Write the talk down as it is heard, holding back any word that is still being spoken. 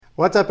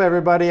What's up,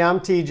 everybody? I'm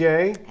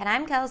TJ. And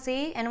I'm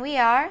Kelsey, and we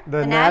are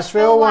the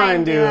Nashville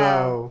Wine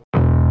Duo.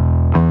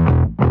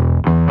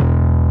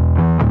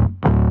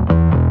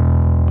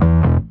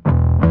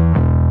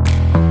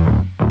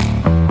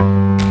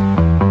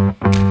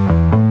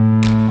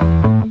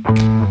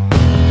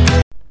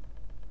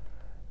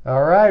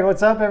 All right,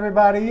 what's up,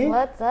 everybody?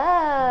 What's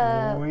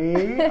up?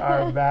 We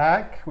are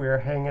back. We are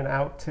hanging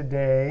out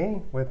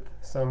today with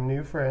some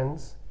new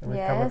friends that we've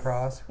come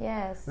across.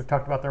 Yes. We've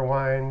talked about their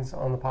wines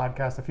on the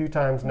podcast a few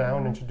times now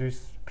and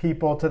introduced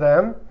people to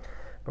them.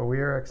 But we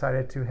are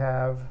excited to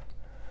have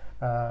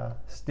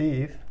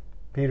Steve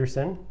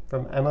Peterson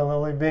from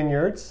EmmaLily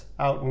Vineyards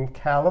out in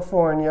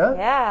California.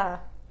 Yeah.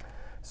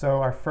 So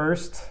our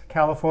first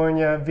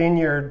California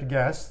vineyard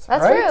guest.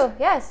 That's right? true.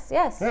 Yes.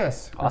 Yes.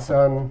 Awesome. We've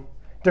done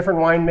different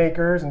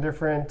winemakers and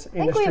different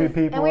industry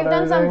people. And we've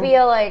done some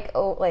via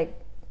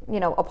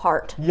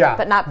apart. Yeah.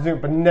 But not Zoom,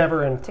 but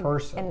never in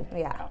person.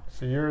 Yeah.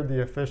 So you're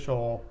the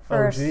official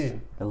First. OG.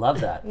 I love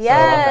that.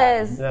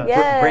 Yes. Yeah.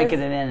 Yes. Breaking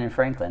it in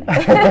Franklin.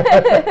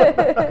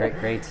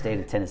 great state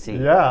of Tennessee.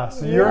 Yeah.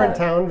 So you're in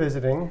town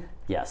visiting.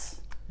 Yes.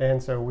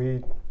 And so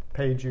we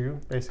paid you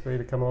basically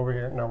to come over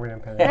here. No, we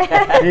didn't pay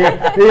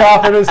you. He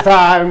offered his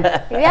time.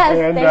 Yes.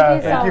 And thank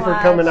you so thank you for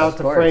much. coming out Of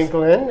to course.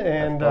 Franklin.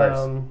 And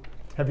Of course.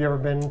 have you ever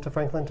been to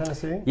Franklin,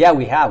 Tennessee? Yeah,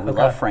 we have. We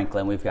Okay. love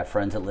Franklin. We've got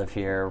friends that live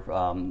here.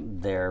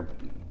 They're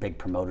big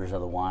promoters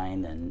of the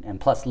wine. And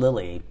plus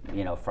Lily,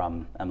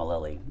 from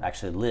EmmaLily,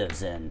 actually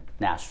lives in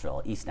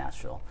Nashville, East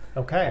Nashville.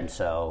 Okay. And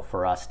so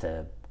for us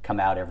to come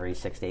out every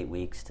 6 to 8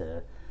 weeks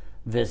to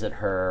visit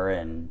her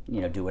and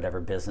do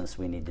whatever business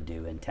we need to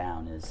do in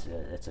town is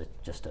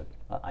just a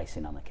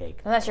icing on the cake.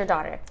 And that's your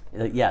daughter.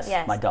 Yes,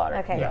 my daughter.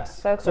 Okay.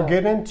 Yes. So cool. So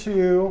get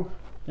into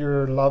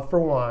your love for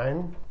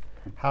wine,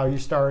 how you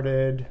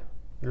started,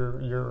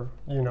 your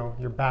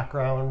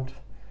background,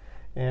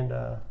 and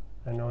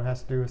I know it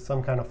has to do with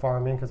some kind of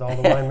farming because all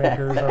the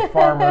winemakers are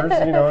farmers.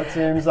 It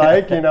seems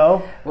like.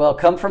 Well,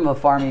 come from a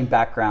farming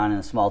background in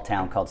a small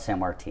town called San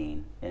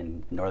Martin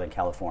in Northern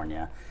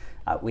California.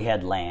 We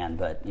had land,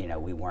 but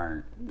we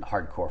weren't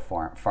hardcore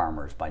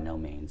farmers by no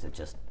means. It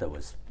just there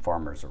was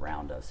farmers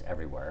around us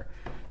everywhere.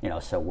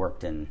 So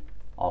worked in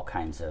all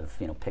kinds of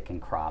picking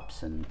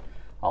crops and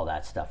all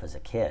that stuff as a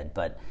kid.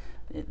 But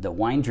the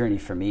wine journey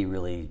for me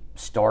really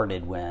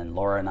started when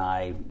Laura and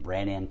I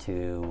ran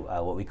into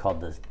what we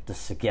called the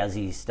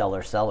Segezi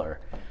Stellar Cellar.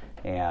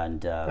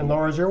 And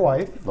Laura's your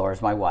wife.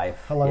 Laura's my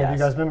wife. How long have you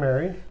guys been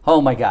married?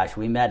 Oh my gosh,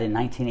 we met in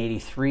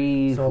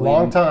 1983. So a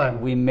long time.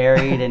 We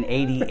married in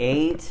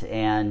 88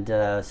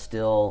 and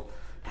still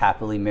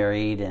happily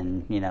married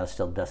and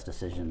still the best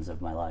decisions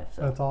of my life.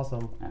 So, That's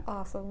awesome. Yeah.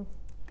 Awesome.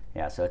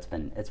 Yeah, so it's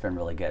been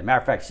really good.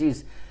 Matter of fact,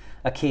 she's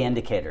a key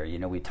indicator.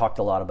 We talked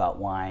a lot about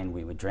wine.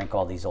 We would drink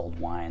all these old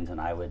wines,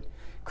 and I would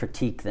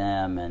critique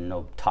them and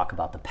talk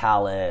about the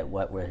palate,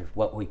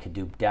 what we could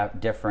do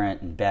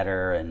different and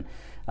better. And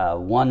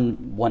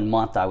one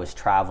month I was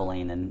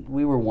traveling, and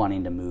we were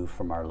wanting to move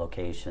from our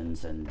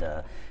locations. And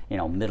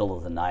middle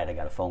of the night, I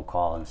got a phone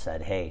call and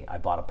said, "Hey, I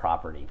bought a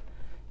property."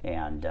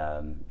 And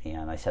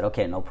I said,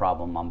 "Okay, no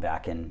problem. I'm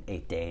back in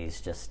 8 days.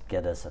 Just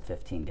get us a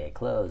 15-day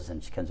close."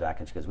 And she comes back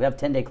and she goes, "We have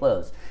 10-day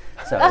close."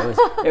 So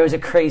it was a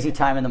crazy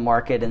time in the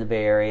market in the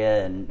Bay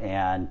Area,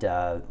 and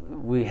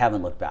we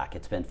haven't looked back.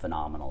 It's been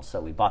phenomenal. So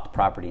we bought the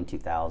property in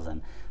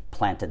 2000,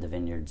 planted the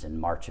vineyards in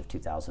March of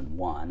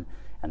 2001,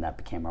 and that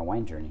became our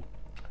wine journey.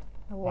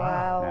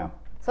 Wow. Yeah.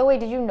 So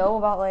wait, did you know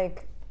about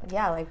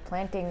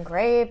planting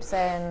grapes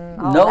and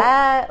all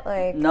that?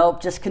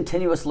 Nope, just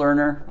continuous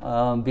learner.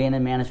 Being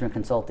in management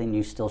consulting,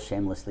 you steal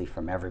shamelessly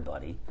from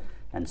everybody.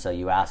 And so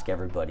you ask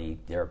everybody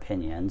their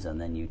opinions,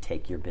 and then you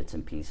take your bits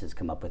and pieces,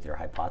 come up with your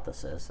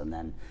hypothesis, and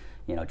then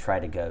try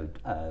to go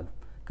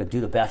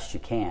do the best you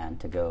can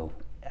to go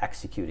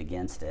execute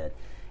against it.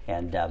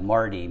 And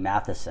Marty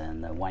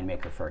Matheson, the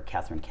winemaker for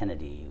Catherine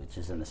Kennedy, which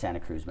is in the Santa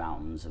Cruz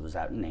Mountains, it was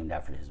named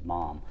after his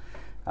mom,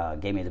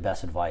 gave me the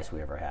best advice we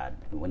ever had.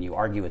 When you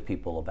argue with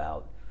people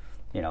about,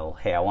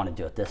 hey, I want to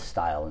do it this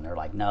style, and they're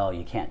like, no,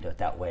 you can't do it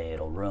that way,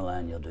 it'll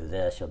ruin, you'll do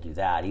this, you'll do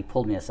that. He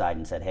pulled me aside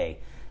and said, hey,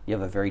 you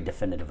have a very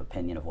definitive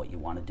opinion of what you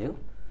want to do.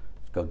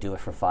 Go do it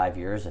for 5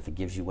 years. If it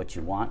gives you what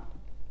you want,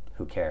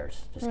 who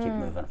cares? Just keep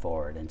moving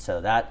forward. And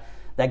so that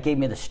gave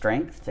me the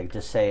strength to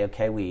just say,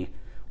 okay, we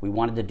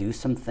wanted to do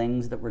some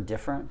things that were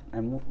different.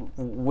 And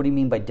what do you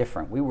mean by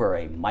different? We were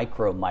a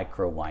micro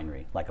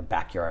winery, like a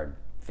backyard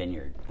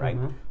vineyard, right?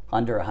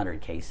 Under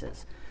 100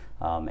 cases.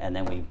 And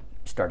then we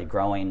started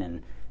growing,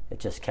 and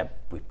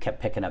we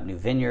kept picking up new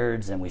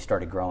vineyards, and we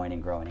started growing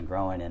and growing and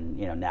growing, and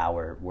now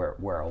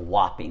we're a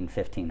whopping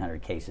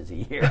 1,500 cases a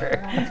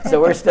year. So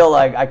we're still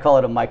I call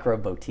it a micro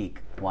boutique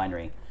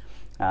winery.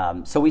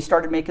 So we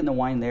started making the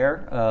wine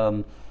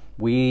there.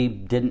 We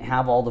didn't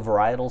have all the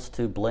varietals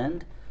to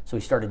blend, so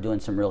we started doing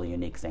some really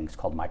unique things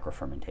called micro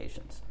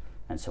fermentations.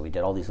 And so we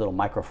did all these little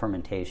micro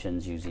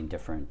fermentations using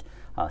different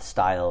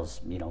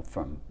styles,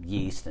 from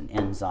yeast and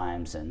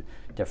enzymes and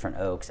different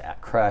oaks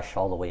at crush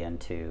all the way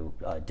into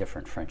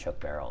different French oak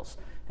barrels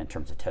in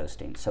terms of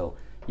toasting. So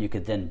you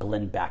could then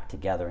blend back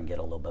together and get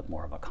a little bit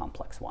more of a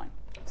complex wine.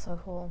 So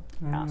cool.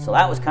 Yeah, so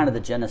that was kind of the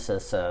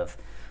genesis of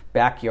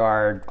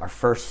Backyard. Our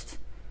first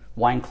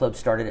wine club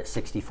started at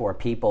 64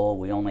 people.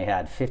 We only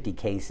had 50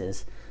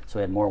 cases, so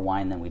we had more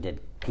wine than we did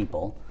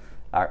people.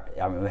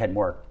 We had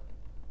more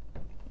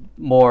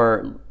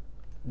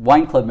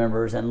wine club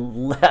members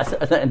and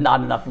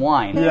not enough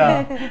wine.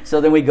 Yeah.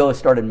 So then we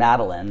started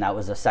Madeline. That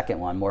was the second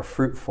one, more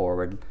fruit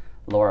forward.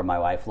 Laura, my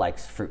wife,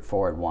 likes fruit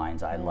forward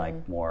wines. I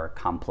like more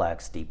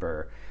complex,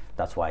 deeper.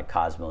 That's why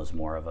Cosmo is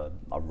more of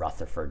a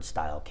Rutherford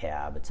style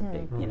cab. It's a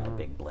big,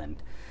 big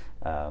blend.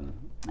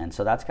 And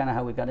so that's kind of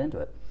how we got into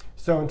it.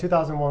 So in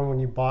 2001, when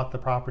you bought the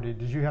property,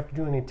 did you have to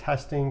do any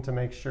testing to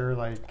make sure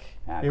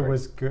it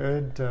was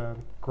good to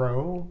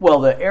grow? Well,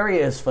 the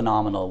area is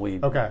phenomenal. We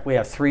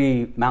have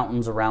 3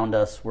 mountains around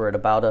us. We're at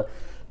about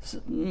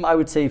I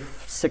would say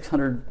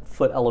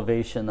 600-foot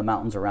elevation. The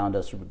mountains around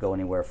us would go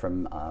anywhere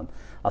from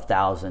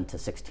 1,000 to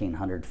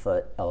 1,600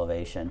 foot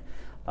elevation.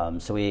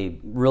 So we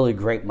really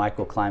great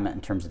microclimate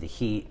in terms of the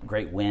heat,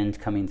 great wind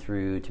coming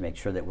through to make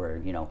sure that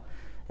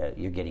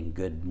you're getting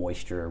good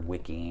moisture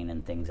wicking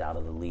and things out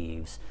of the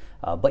leaves.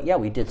 But yeah,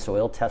 we did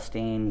soil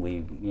testing.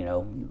 We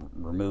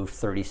removed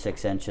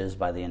 36 inches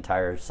by the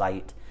entire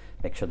site,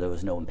 make sure there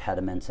was no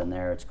impediments in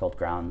there. It's called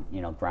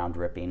ground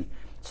ripping.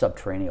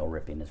 Subterranean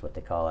ripping is what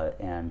they call it.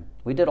 And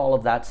we did all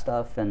of that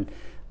stuff. And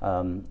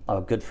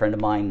a good friend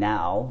of mine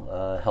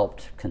now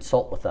helped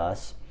consult with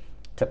us,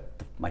 took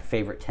my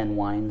favorite 10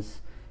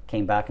 wines,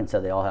 came back and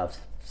said they all have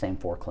the same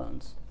 4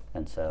 clones.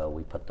 And so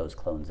we put those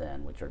clones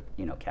in, which are,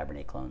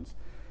 Cabernet clones.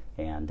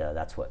 And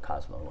that's what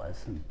Cosmo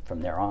was. And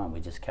from there on, we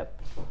just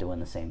kept doing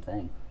the same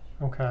thing.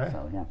 Okay.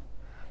 So, yeah.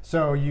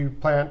 So you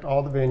plant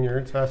all the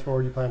vineyards. Fast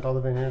forward, you plant all the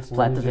vineyards. And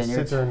Plant then the you just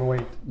vineyards. sit there and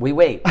wait. We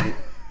wait.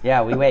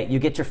 We wait. You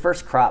get your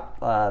first crop.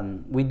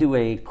 We do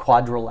a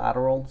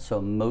quadrilateral,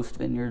 so most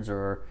vineyards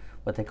are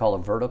what they call a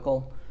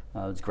vertical.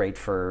 It's great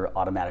for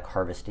automatic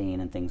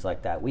harvesting and things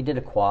like that. We did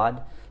a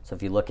quad, so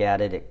if you look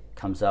at it, it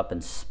comes up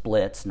and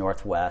splits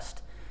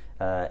northwest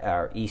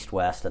or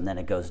east-west, and then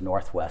it goes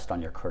northwest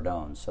on your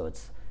cordon. So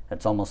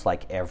it's almost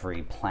like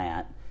every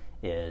plant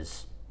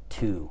is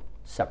 2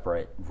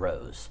 separate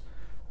rows.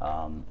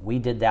 We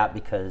did that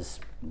because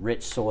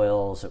rich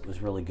soils, it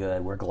was really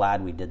good. We're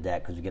glad we did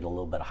that because we get a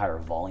little bit higher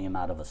volume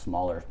out of a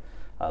smaller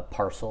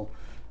parcel.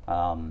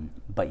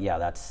 But yeah,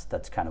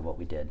 that's kind of what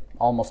we did.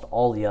 Almost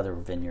all the other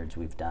vineyards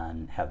we've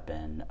done have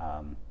been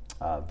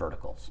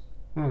verticals,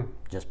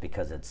 just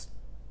because it's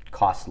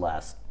costs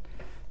less,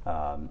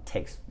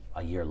 takes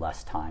a year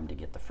less time to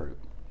get the fruit.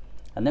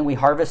 And then we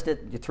harvest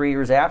it 3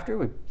 years after.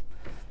 We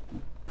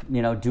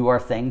do our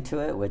thing to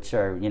it, which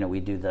are, we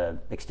do the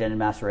extended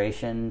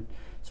maceration.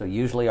 So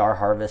usually our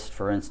harvest,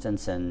 for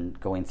instance, and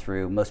going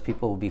through, most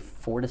people will be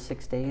 4 to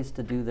 6 days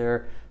to do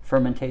their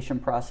fermentation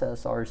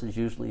process. Ours is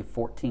usually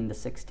 14 to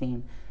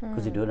 16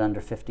 because we do it under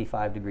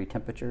 55 degree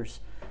temperatures.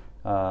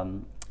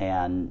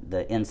 And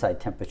the inside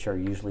temperature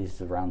usually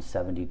is around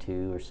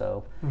 72 or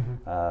so.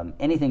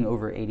 Anything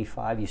over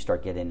 85, you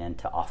start getting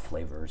into off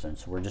flavors. And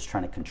so we're just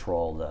trying to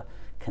control the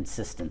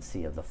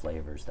consistency of the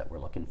flavors that we're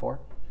looking for.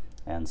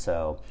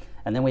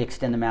 And then we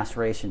extend the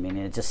maceration,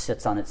 meaning it just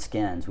sits on its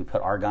skins. We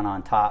put argon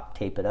on top,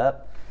 tape it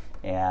up,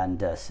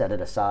 and set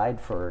it aside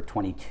for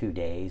 22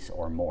 days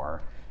or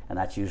more. And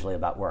that's usually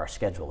about where our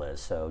schedule is.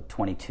 So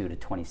 22 to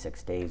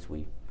 26 days,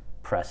 we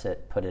press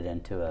it, put it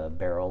into a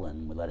barrel,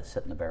 and we let it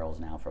sit in the barrels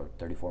now for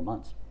 34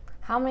 months.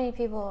 How many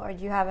people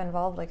do you have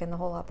involved, in the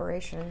whole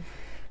operation?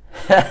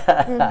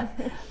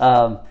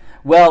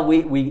 Well,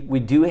 we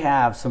do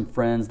have some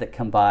friends that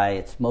come by.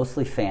 It's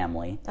mostly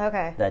family.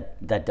 Okay.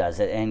 That does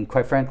it, and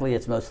quite frankly,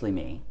 it's mostly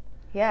me.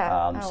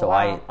 Yeah.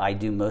 Wow. I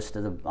do most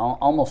of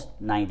almost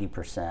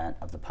 90%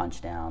 of the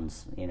punch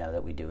downs,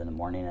 that we do in the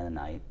morning and the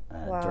night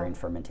during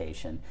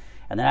fermentation.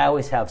 And then I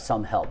always have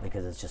some help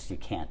because it's just you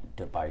can't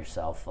do it by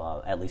yourself.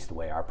 At least the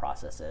way our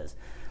process is.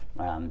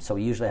 So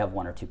we usually have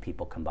 1 or 2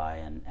 people come by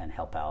and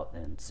help out,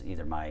 and it's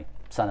either my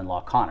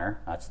son-in-law Connor,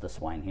 that's this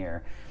wine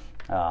here,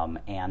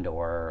 and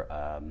or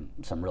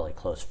some really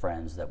close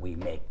friends that we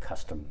make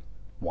custom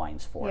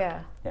wines for.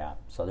 Yeah.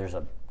 So there's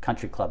a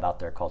country club out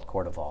there called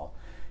Cordoval,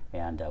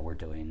 and we're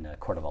doing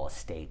Cordoval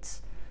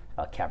Estates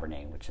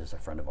Cabernet, which is a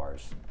friend of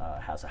ours,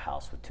 has a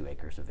house with 2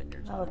 acres of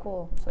vineyards on it. Oh,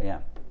 cool. So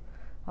yeah.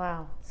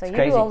 Wow. So it's you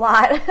crazy. do a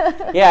lot.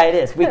 Yeah, it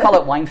is. We call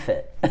it wine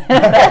fit.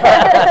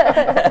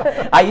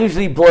 I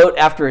usually bloat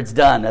after it's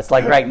done. That's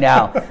like right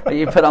now.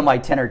 You put on my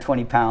 10 or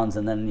 20 pounds,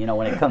 and then,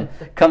 when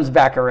it comes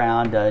back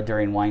around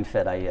during wine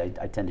fit, I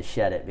tend to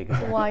shed it because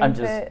I'm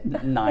just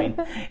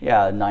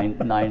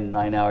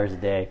 9 hours a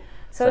day.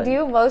 So do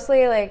you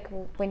mostly,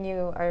 when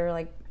you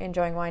are,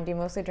 enjoying wine, do you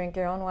mostly drink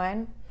your own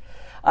wine?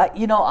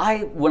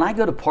 When I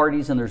go to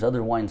parties and there's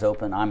other wines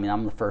open,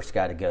 I'm the first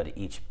guy to go to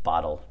each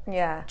bottle.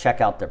 Yeah. Check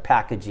out their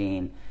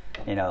packaging.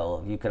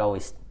 You could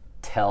always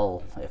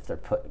tell if their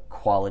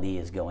quality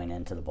is going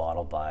into the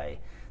bottle by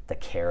the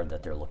care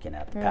that they're looking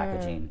at the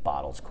packaging,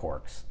 bottles,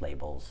 corks,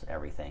 labels,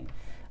 everything.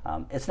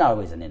 It's not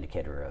always an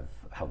indicator of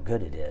how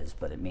good it is,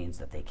 but it means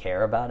that they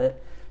care about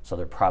it. So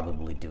they're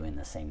probably doing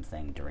the same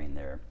thing during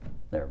their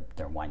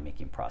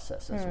winemaking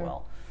process as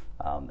well.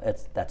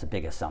 That's a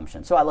big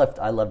assumption. So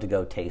I love to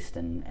go taste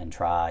and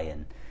try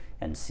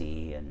and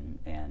see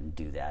and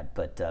do that.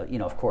 But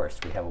of course,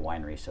 we have a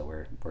winery, so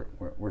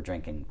we're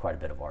drinking quite a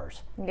bit of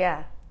ours.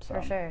 Yeah, So,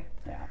 for sure.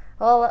 Yeah.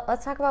 Well,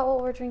 let's talk about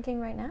what we're drinking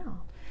right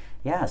now.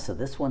 Yeah. So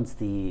this one's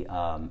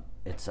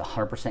it's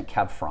 100%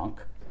 Cab Franc.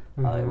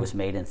 It was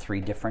made in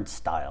 3 different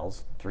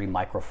styles, 3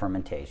 micro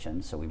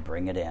fermentations. So we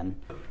bring it in,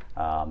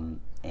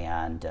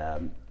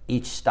 and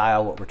each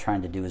style, what we're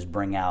trying to do is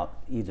bring out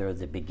either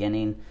the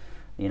beginning,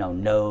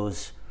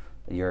 nose.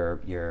 Your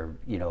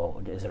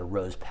is it a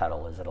rose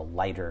petal? Is it a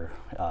lighter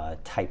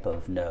type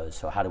of nose?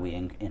 So how do we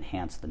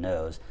enhance the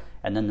nose?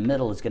 And then the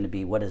middle is going to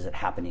be, what is it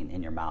happening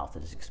in your mouth?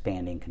 Is it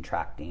expanding,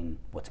 contracting?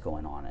 What's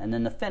going on? And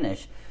then the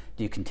finish,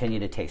 do you continue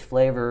to taste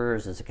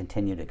flavors? Does it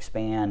continue to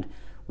expand?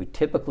 We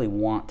typically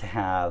want to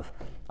have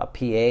a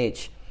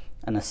pH,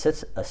 an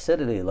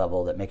acidity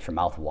level that makes your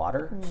mouth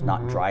water. It's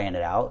not drying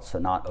it out, so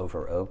not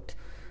over oaked,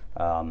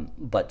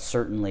 but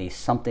certainly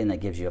something that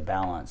gives you a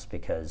balance,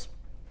 because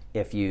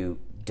if you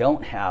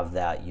don't have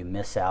that, you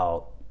miss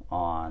out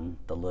on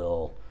the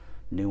little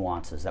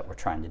nuances that we're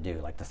trying to do.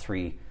 Like the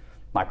 3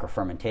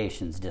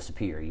 microfermentations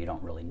disappear. You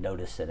don't really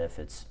notice it if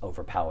it's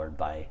overpowered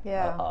by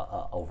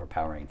a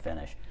overpowering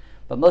finish.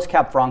 But most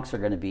Cab Francs are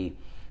going to be,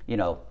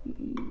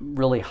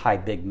 really high,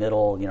 big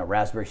middle,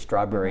 raspberry,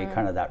 strawberry,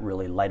 kind of that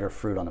really lighter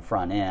fruit on the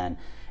front end.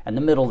 And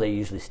the middle, they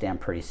usually stand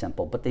pretty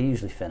simple, but they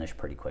usually finish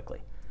pretty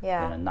quickly.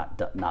 Yeah.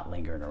 Not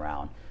lingering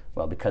around.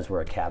 Well, because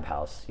we're a cab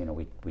house,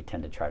 we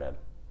tend to try to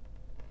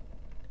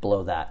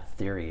blow that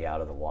theory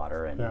out of the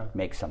water and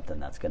make something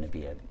that's going to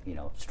be a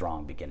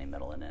strong beginning,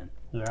 middle, and end.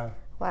 Yeah.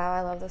 Wow,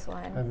 I love this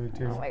wine. I do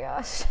too. Oh my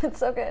gosh, it's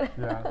so good.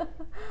 Yeah.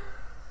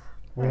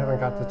 We haven't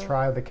got to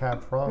try the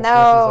Cab Franc.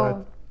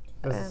 No.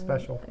 This is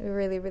special. I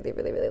really, really,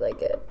 really, really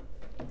like it.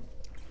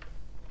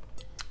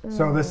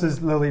 So this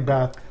is Lily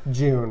Beth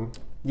June.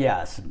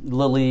 Yes,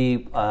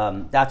 Lily.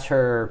 That's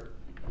her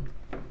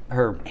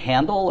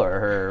handle or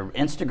her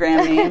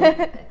Instagram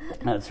name.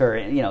 That's her,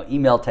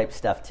 email type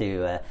stuff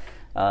too.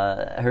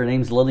 Her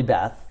name's Lily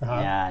Beth,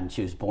 and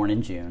she was born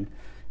in June,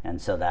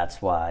 and so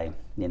that's why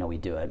we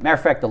do it. Matter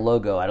of fact, the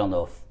logo. I don't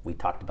know if we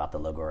talked about the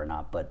logo or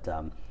not, but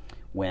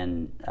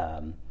when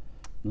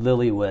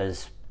Lily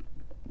was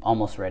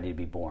almost ready to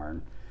be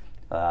born,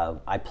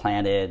 I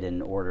planted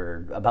and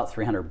ordered about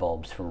 300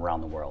 bulbs from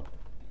around the world,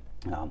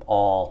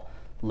 all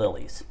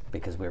lilies,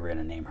 because we were going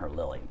to name her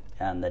Lily.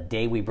 And the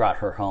day we brought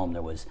her home,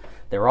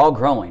 they were all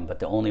growing, but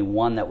the only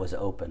one that was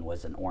open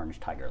was an orange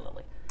tiger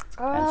lily.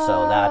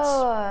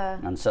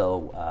 And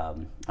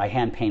so I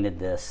hand painted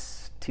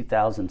this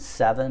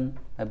 2007,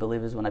 I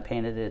believe is when I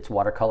painted it. It's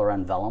watercolor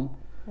on vellum.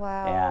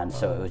 Wow. And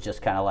so it was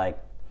just kind of like,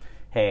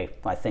 hey,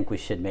 I think we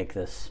should make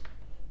this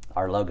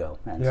our logo.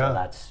 And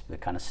so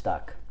it kind of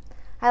stuck.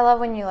 I love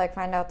when you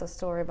find out the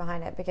story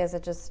behind it, because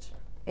it just,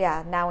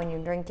 now when you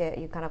drink it,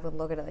 you kind of would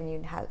look at it and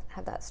you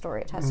have that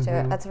story attached to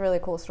it. That's a really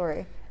cool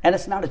story. And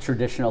it's not a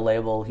traditional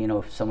label.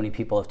 So many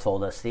people have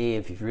told us, see,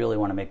 if you really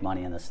want to make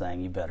money in this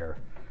thing, you better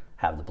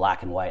have the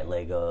black and white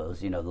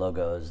logos,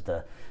 logos,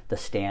 the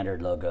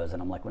standard logos.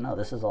 And I'm like, well, no,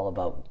 this is all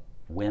about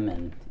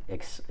women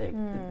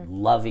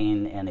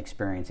loving and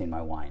experiencing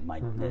my wine.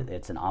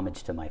 It's an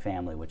homage to my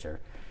family, which are,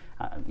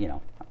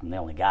 I'm the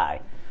only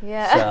guy.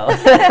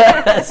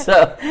 Yeah.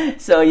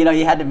 So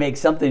you had to make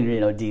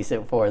something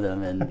decent for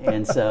them,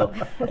 and so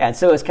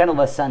it's kind of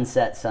a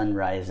sunset,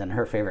 sunrise, and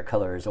her favorite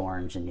color is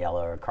orange and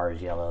yellow, or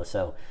Cars yellow.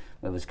 So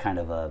it was kind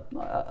of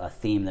a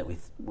theme that we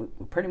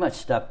pretty much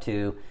stuck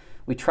to.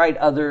 We tried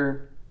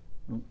other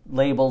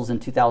labels in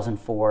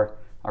 2004,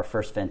 our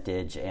first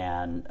vintage,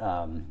 and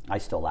I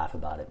still laugh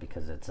about it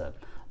because it's a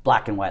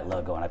black and white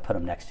logo, and I put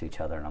them next to each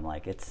other, and I'm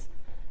like, it's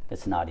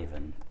not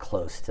even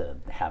close to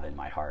having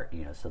my heart,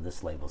 So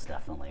this label's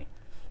definitely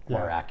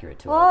more accurate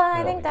to it. Well, and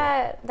I think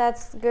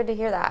that's good to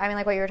hear that. I mean,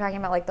 like what you were talking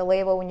about, like the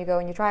label, when you go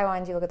and you try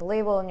wines, you look at the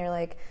label and you're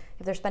like,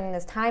 if they're spending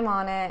this time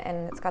on it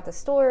and it's got this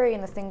story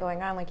and this thing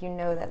going on, like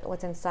that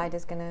what's inside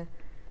is going to,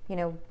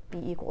 be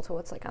equal to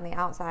what's on the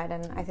outside.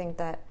 And I think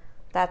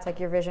that's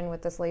your vision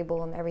with this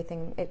label and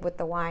everything with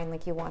the wine.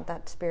 You want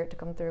that spirit to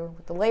come through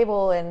with the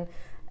label. And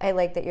I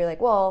like that you're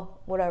like, well,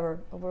 whatever,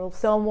 we'll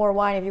sell more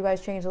wine if you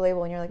guys change the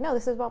label. And you're like, no,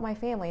 this is about my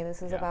family.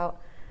 This is about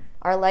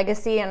our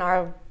legacy and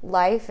our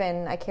life,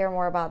 and I care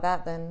more about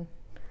that than.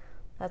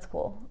 That's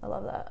cool. I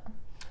love that.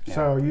 Yeah.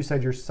 So you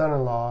said your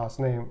son-in-law's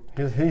name,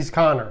 he's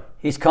Connor.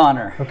 He's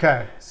Connor.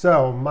 Okay,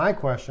 so my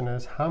question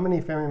is, how many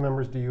family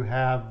members do you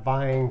have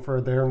vying for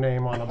their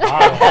name on a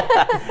bottle?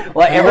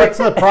 What's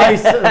the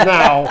price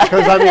now?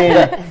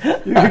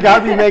 Because, you got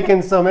to be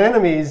making some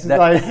enemies.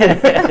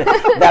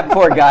 That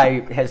poor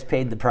guy has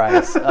paid the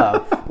price.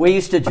 We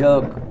used to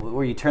joke,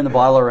 where you turn the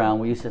bottle around,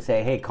 we used to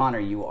say, hey, Connor,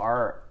 you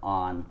are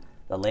on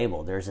the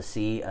label. There's a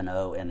C, an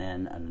O, an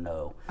N, an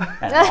O,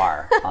 and an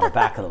R on the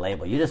back of the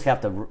label. You just have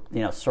to,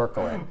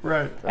 circle it.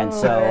 Right. And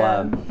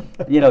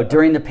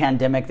during the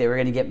pandemic, they were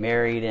going to get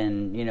married,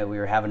 and we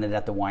were having it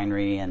at the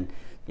winery, and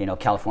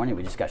California,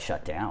 we just got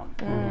shut down.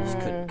 We just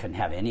couldn't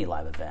have any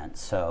live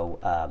events. So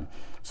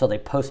they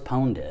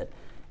postponed it.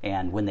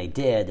 And when they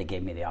did, they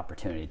gave me the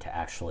opportunity to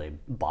actually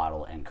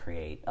bottle and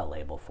create a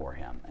label for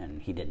him,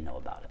 and he didn't know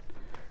about it.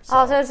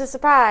 So it's a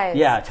surprise.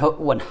 Yeah,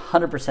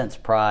 100%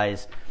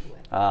 surprise.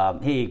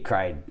 He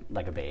cried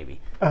like a baby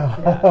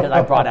because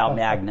I brought out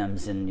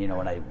magnums, and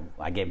when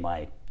I gave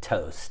my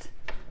toast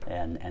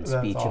and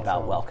speech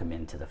about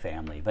welcoming to the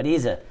family. But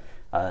he's a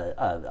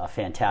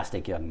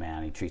fantastic young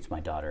man. He treats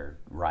my daughter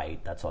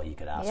right. That's all you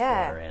could ask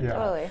for. And,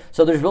 totally.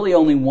 So there's really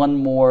only one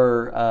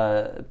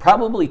more,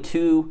 probably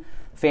 2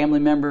 family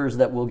members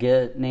that will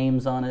get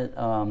names on it.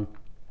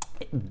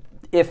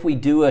 If we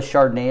do a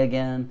Chardonnay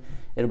again,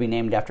 it'll be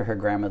named after her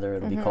grandmother.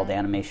 It'll be called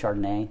Anime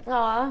Chardonnay.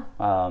 Aww.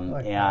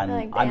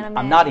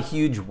 I'm not a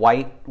huge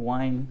white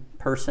wine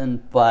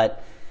person,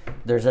 but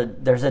there's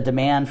a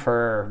demand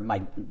for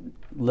my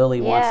Lily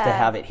wants to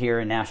have it here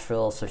in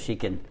Nashville so she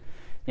can,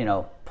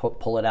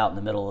 pull it out in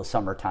the middle of the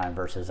summertime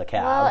versus a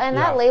cab. Well, and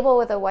that label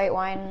with a white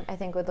wine, I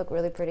think, would look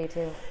really pretty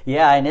too.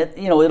 Yeah, and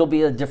it'll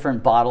be a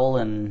different bottle,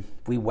 and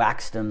we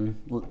waxed them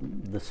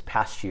this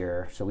past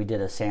year. So we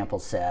did a sample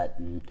set,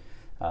 and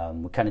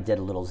we kind of did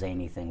a little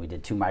zany thing. We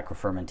did 2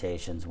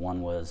 microfermentations.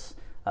 One was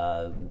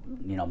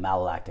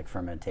malolactic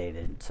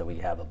fermented, so we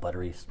have a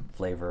buttery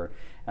flavor,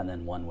 and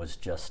then one was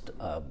just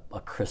a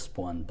crisp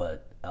one,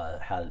 but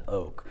had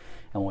oak.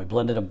 And when we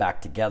blended them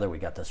back together, we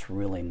got this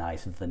really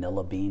nice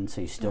vanilla bean.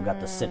 So you still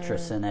got the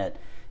citrus in it,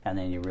 and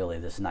then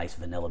this nice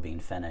vanilla bean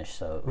finish.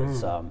 So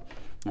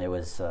it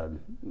was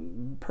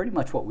pretty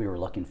much what we were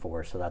looking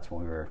for. So that's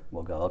when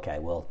we'll go, okay,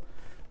 we'll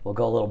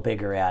go a little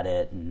bigger at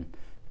it and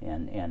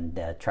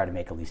try to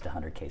make at least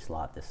 100 case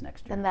lot this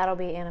next year. And that'll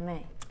be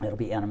Anime. It'll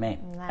be Anime.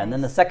 Nice. And then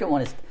the second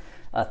one is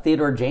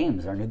Theodore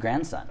James, our new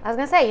grandson. I was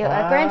going to say, you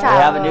have a grandchild.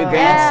 We have a new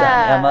grandson.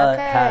 Yeah,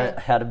 Emma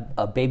had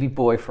a baby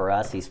boy for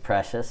us. He's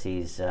precious.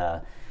 He's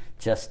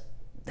just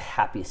the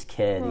happiest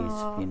kid.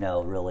 Aww. He's,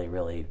 really,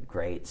 really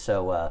great.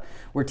 So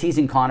we're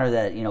teasing Connor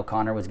that,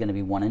 Connor was going to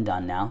be one and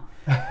done now.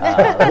 1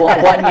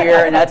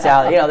 year, and that's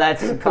out.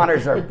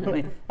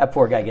 That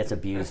poor guy gets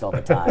abused all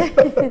the time.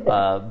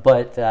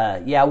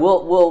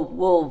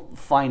 We'll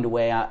find a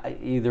way.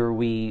 Either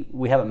we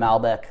have a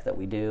Malbec that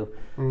we do,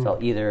 so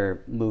I'll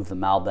either move the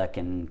Malbec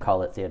and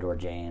call it Theodore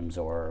James,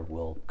 or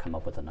we'll come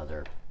up with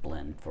another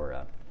blend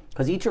for,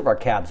 because each of our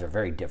cabs are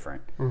very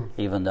different,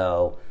 even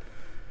though,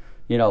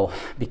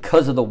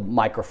 because of the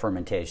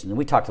microfermentation. And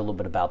we talked a little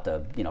bit about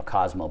the,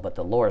 Cosmo, but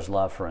the Laura's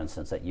Love, for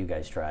instance, that you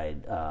guys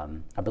tried,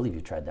 I believe you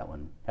tried that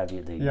one. Have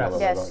you?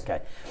 Yes.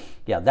 Okay.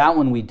 Yeah, that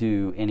one we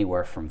do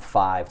anywhere from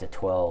 5 to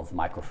 12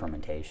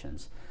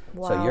 microfermentations.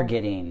 Wow. So you're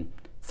getting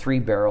 3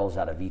 barrels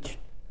out of each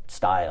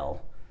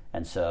style.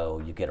 And so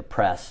you get a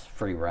press,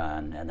 free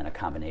run, and then a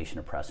combination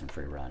of press and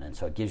free run. And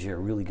so it gives you a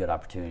really good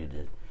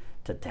opportunity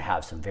to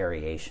have some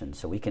variation.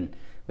 So we can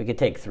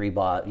take 3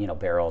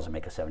 barrels and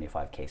make a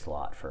 75 case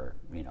lot for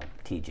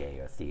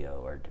TJ or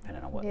Theo, or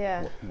depending on what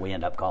we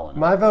end up calling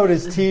them. My vote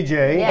is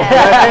TJ. Yeah.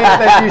 I think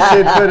that you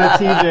should put a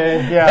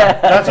TJ. Yeah,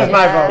 that's just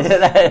my vote. You're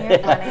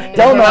funny.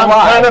 Don't know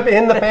why. I'm kind of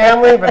in the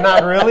family, but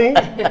not really.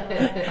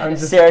 I'm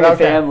just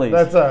families.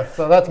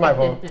 So that's my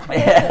vote.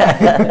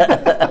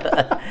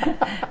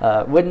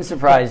 Wouldn't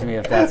surprise me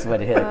if that's what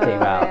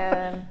came out.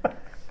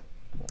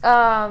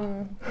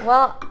 Man.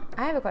 Well,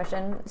 I have a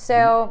question.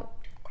 So,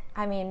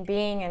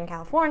 being in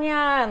California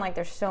and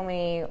there's so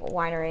many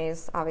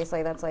wineries,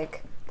 obviously that's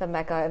the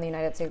mecca in the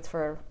United States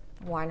for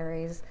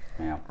wineries.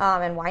 Yeah.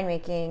 And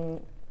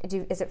winemaking.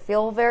 Does it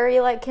feel very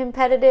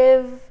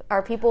competitive?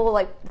 Are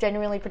people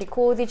genuinely pretty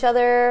cool with each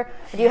other?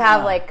 Do you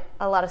have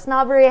a lot of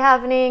snobbery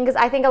happening? Because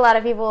I think a lot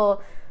of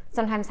people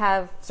sometimes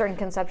have certain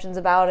conceptions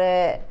about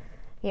it.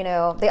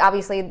 They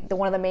obviously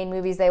one of the main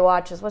movies they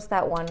watch is, what's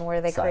that one where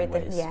they Sideways.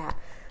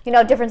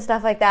 create different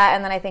stuff like that,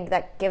 and then I think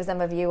that gives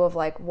them a view of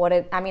what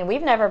it.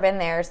 We've never been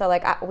there,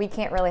 so we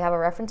can't really have a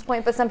reference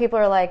point. But some people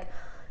are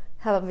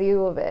have a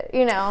view of it,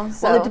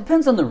 So. Well, it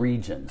depends on the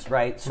regions,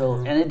 right? So,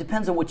 and it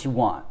depends on what you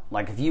want.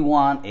 If you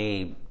want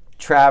a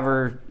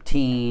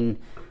travertine,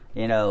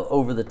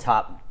 over the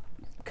top,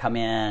 come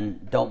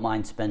in, don't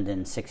mind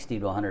spending $60 to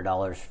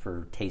 $100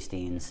 for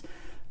tastings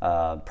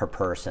per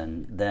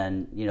person,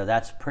 then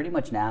that's pretty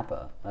much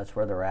Napa. That's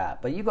where they're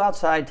at. But you go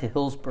outside to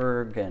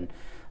Hillsburg and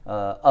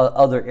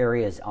other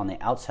areas on the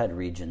outside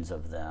regions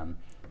of them,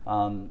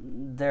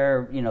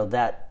 they're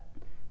that.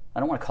 I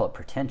don't want to call it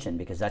pretension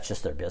because that's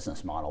just their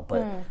business model,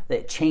 but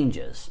it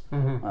changes.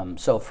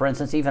 So, for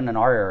instance, even in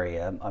our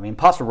area,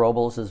 Paso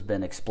Robles has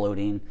been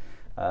exploding,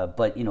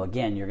 but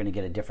again, you're going to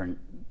get a different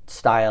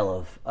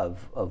style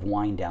of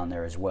wine down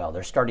there as well.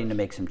 They're starting to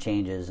make some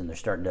changes, and they're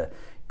starting to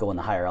go in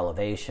the higher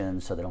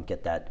elevations, so they don't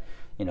get that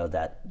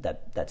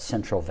that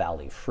Central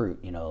Valley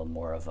fruit,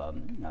 more of a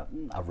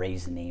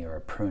raisiny or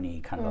a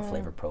pruny kind of a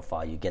flavor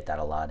profile. You get that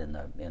a lot in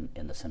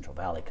the Central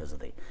Valley because of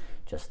the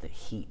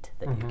heat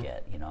that you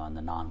get, on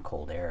the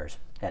non-cold airs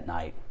at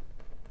night.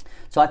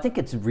 So I think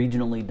it's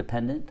regionally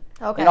dependent.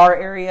 Okay. In our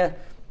area,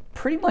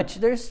 pretty much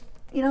there's,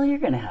 you're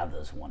going to have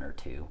those one or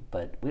two,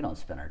 but we don't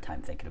spend our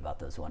time thinking about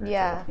those one or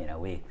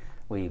two.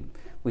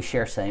 We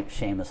share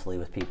shamelessly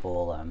with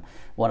people.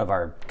 One of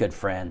our good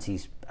friends,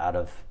 he's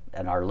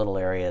in our little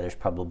area, there's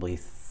probably,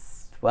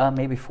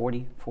 maybe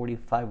 40,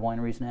 45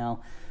 wineries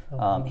now.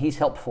 He's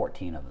helped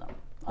 14 of them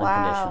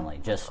unconditionally.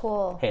 Wow. Just,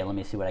 cool. Hey, let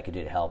me see what I can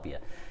do to help you.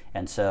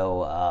 And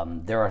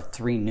so there are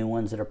 3 new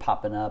ones that are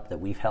popping up that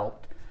we've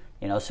helped.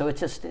 So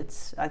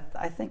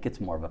I think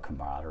it's more of a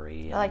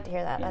camaraderie. And, I like to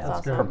hear that. That's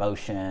awesome.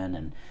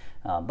 Promotion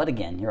but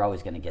again, you're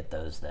always going to get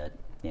those that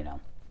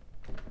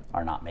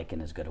are not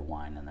making as good a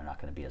wine, and they're not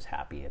going to be as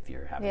happy if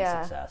you're having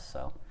success.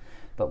 So,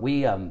 but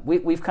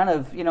we've kind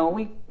of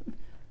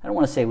I don't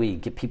want to say we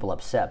get people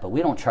upset, but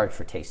we don't charge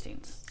for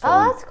tastings. So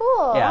that's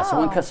cool. Yeah. Wow. So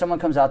when someone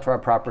comes out to our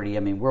property,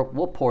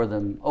 we'll pour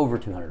them over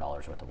 $200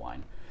 worth of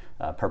wine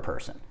per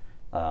person,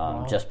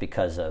 just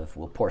because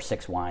we'll pour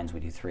 6 wines. We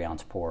do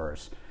 3-ounce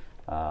pours.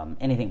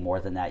 Anything more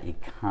than that, you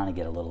kind of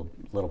get a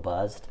little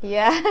buzzed.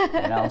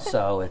 Yeah.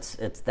 So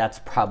that's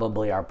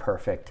probably our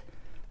perfect,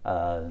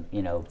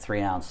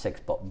 3-ounce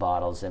 6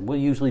 bottles, and we'll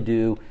usually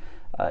do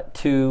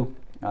 2.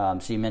 So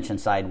you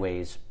mentioned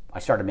Sideways. I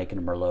started making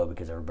a Merlot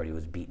because everybody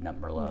was beating up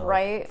Merlot.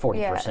 Right.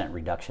 40%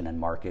 reduction in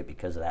market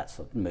because of that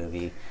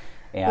movie.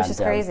 And, which is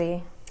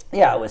crazy.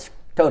 Yeah, it was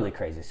totally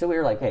crazy. So we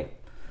were like, hey,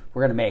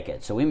 we're going to make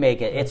it. So we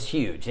make it. It's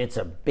huge. It's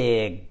a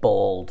big,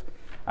 bold.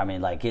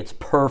 It's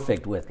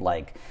perfect with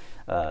bone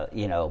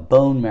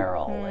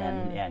marrow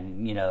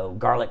and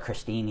garlic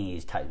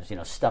crostinis types,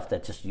 stuff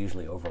that just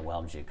usually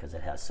overwhelms you because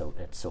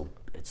it's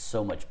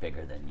so much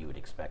bigger than you would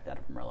expect out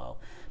of a Merlot.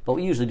 But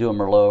we usually do a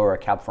Merlot or a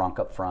Cab Franc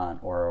up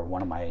front, or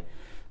one of my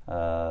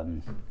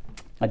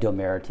I do a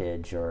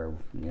Meritage, or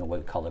what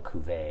we call a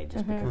Cuvée,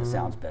 just because it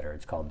sounds better.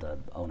 It's called the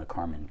Ona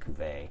Carmen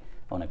Cuvée.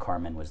 Ona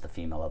Carmen was the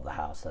female of the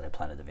house that I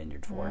planted the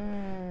vineyard for,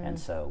 and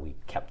so we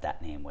kept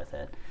that name with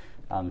it.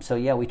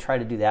 We try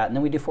to do that, and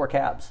then we do 4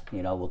 cabs.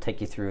 We'll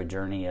take you through a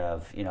journey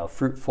of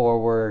fruit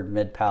forward,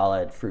 mid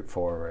palate, fruit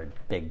forward,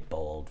 big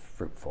bold,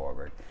 fruit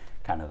forward,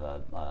 kind of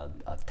a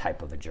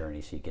type of a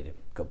journey, so you get to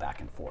go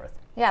back and forth.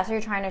 Yeah, so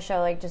you're trying to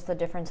show just the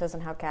differences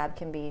in how cab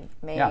can be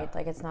made. Yeah.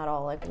 It's not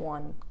all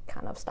one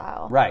kind of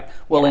style. Right.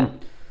 Well,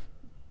 and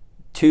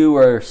 2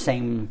 are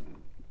same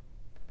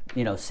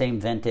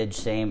vintage,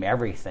 same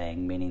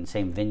everything, meaning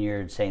same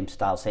vineyard, same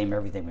style, same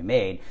everything we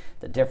made.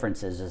 The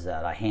difference is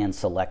that I hand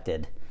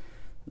selected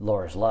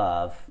Laura's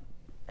Love,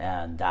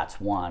 and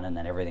that's one, and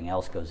then everything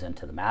else goes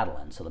into the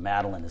Madeleine. So the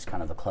Madeleine is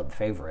kind of the club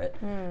favorite.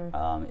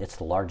 It's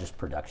the largest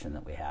production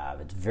that we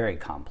have. It's very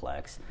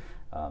complex,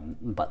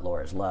 but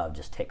Laura's Love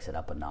just takes it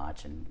up a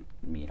notch and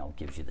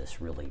gives you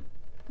this really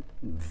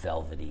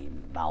velvety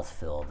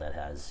mouthfeel that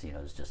has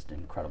is just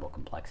incredible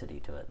complexity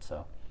to it.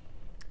 So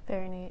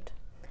very neat.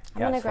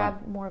 I'm gonna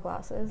grab more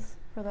glasses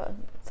for the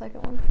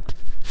second one.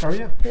 Oh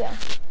yeah. Yeah.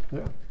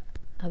 Yeah.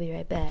 I'll be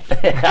right back.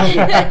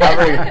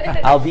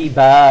 I'll be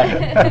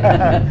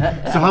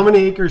back. So how many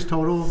acres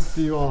total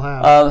do you all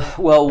have?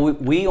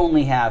 We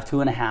only have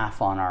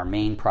 2.5 on our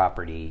main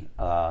property,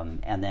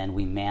 and then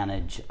we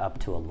manage up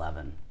to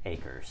 11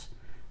 acres,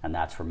 and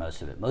that's for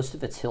most of it. Most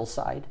of it's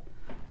hillside.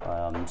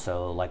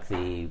 So like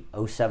the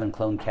 07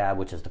 Clone Cab,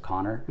 which is the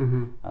Connor,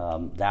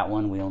 that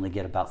one we only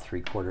get about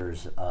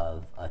 3/4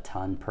 of a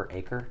ton per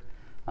acre.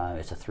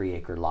 It's a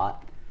 3-acre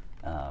lot.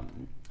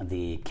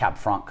 The Cab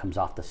Franc comes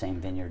off the same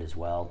vineyard as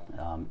well.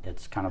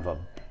 It's kind of a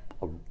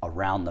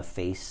around the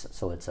face,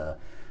 so it's a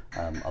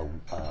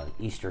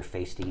easter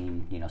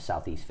facing,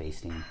 southeast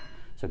facing.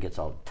 So it gets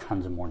all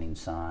tons of morning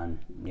sun,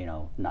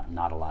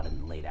 not a lot in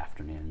the late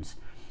afternoons.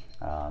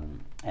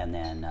 And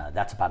then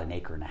that's about 1.5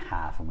 acres,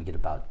 and we get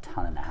about 1.5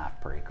 tons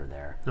per acre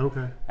there.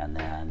 Okay. And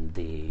then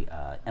the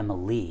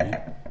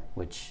EmmaLily,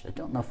 which I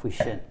don't know if we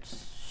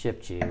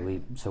shipped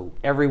you. So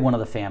every one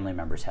of the family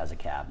members has a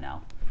cab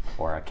now,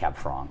 or a Cab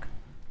Franc,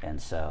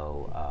 and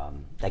so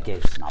that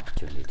gave us an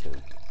opportunity to,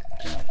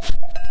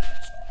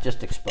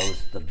 just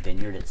expose the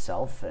vineyard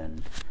itself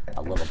and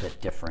a little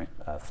bit different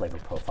flavor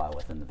profile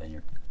within the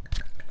vineyard.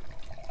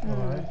 All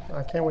right.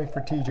 I can't wait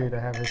for TJ to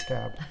have his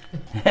cab.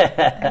 Oh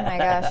my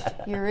gosh,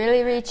 you're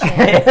really reaching.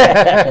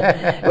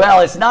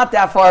 Well, it's not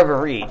that far of a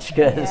reach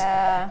because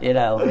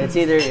it's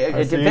either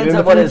it depends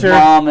on what his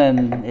mom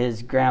and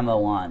his grandma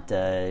want.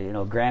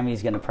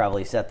 Grammy's going to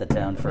probably set the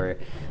tone for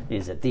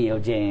is it Theo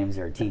James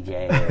or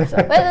TJ or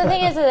something. But the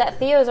thing is that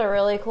Theo's a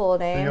really cool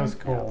name. Theo's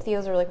cool.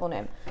 Theo's a really cool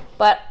name.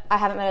 But I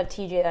haven't met a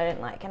TJ that I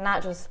didn't like, and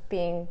not just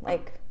being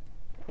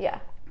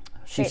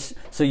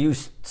So you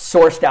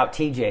sourced out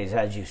TJs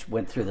as you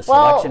went through the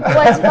selection. Well,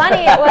 what's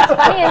funny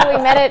is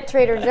we met at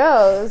Trader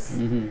Joe's.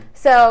 Mm-hmm.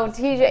 So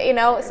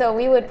TJ, so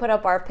we would put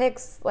up our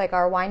picks, like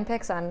our wine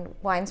picks on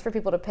wines for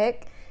people to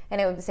pick,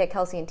 and it would say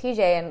Kelsey and TJ,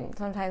 and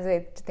sometimes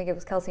they think it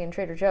was Kelsey and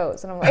Trader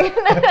Joe's, and I'm like,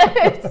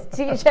 it's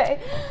TJ.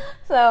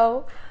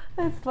 So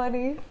it's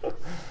funny.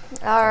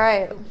 All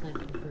right.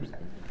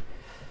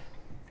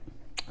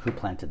 Who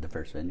planted the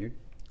first vineyard?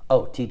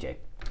 Oh, TJ.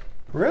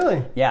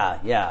 Really? Yeah.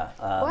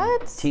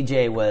 What?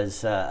 TJ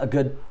was a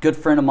good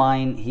friend of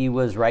mine. He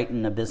was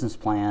writing a business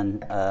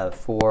plan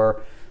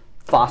for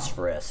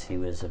Phosphorus. He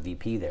was a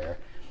VP there.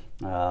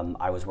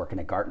 I was working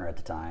at Gartner at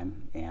the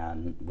time,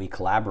 and we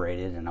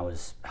collaborated, and I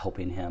was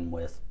helping him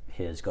with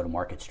his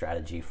go-to-market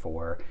strategy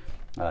for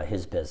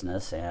his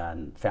business,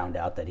 and found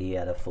out that he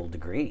had a full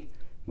degree.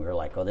 We were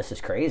like, oh, this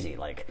is crazy.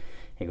 Like,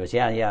 he goes,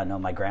 yeah, no,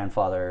 my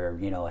grandfather,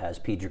 has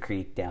Pedro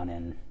Creek down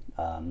in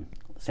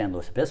San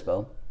Luis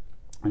Obispo.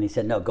 And he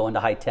said, no, go into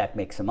high tech,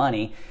 make some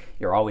money.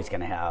 You're always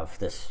going to have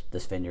this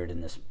vineyard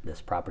and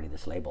this property,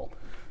 this label.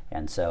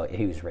 And so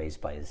he was raised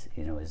by his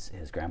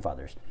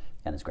grandfathers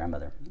and his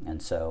grandmother.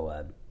 And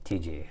so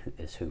TJ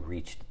is who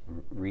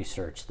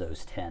researched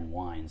those 10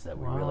 wines that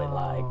we really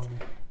liked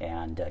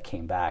and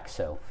came back.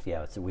 So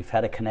so we've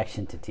had a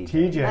connection to TJ.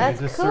 TJ, That's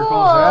just cool.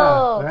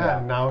 circles.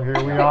 Yeah. Now here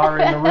we are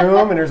in the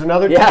room, and there's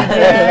another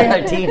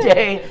TJ.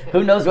 TJ.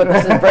 Who knows what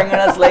this is bringing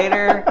us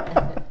later?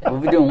 We'll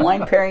be doing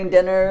wine pairing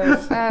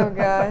dinners. Oh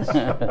gosh.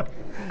 All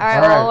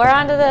right. Well, we're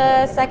on to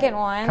the second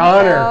one.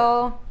 Connor.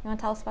 So, you want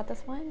to tell us about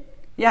this one?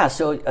 Yeah,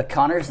 so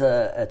Connor's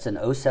it's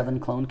an '07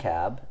 clone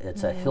cab.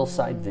 It's a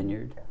hillside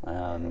vineyard.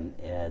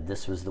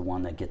 This was the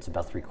one that gets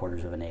about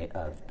 3/4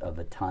 of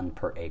a ton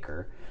per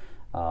acre.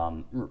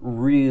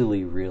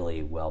 Really,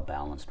 really well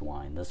balanced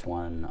wine. This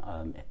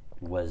one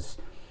was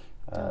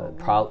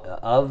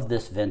of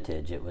this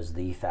vintage. It was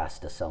the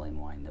fastest selling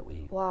wine that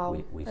we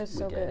That's we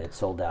so did. good. It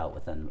sold out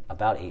within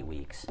about 8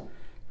 weeks.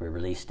 We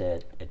released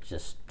it. It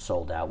just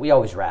sold out. We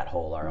always rat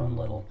hole our own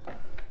little,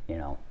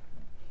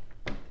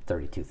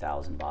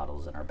 32,000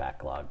 bottles in our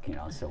backlog,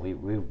 so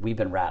we've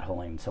been rat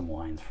holing some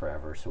wines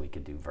forever so we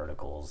could do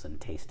verticals and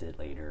taste it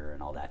later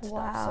and all that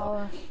stuff.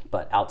 Wow. So,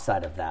 but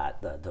outside of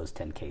that, those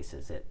 10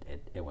 cases,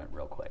 it went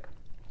real quick.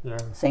 Yeah.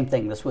 Same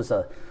thing. This was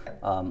a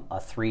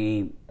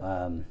 3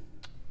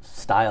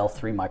 style,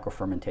 3 micro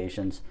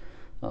fermentations.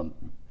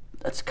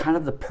 That's kind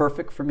of the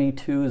perfect for me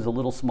too, is a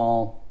little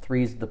small.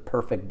 3 is the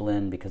perfect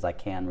blend because I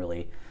can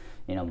really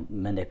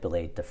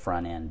manipulate the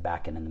front end,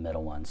 back end, and the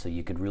middle one. So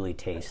you could really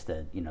taste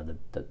the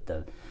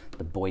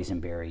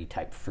boysenberry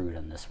type fruit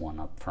in this one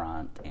up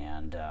front,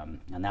 and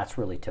that's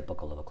really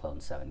typical of a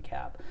Clone 7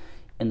 cab.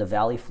 In the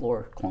valley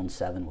floor, Clone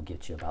 7 will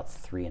get you about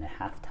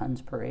 3.5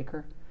 tons per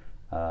acre,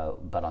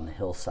 but on the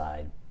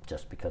hillside,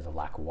 just because of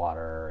lack of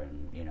water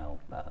and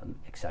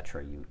et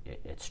cetera,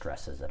 it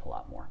stresses it a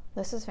lot more.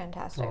 This is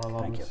fantastic. Oh, I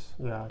love Thank this.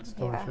 Yeah, it's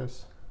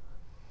delicious.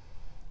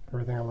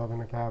 Everything I love in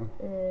the cab.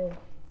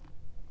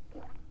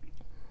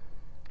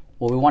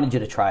 Well, we wanted you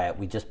to try it.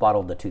 We just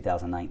bottled the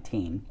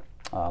 2019.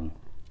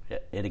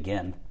 It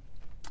again,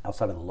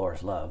 outside of the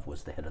Laura's Love,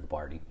 was the hit of the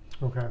party.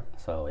 Okay.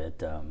 So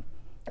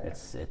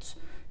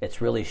it's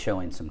really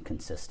showing some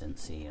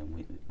consistency, and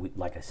we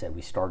like I said,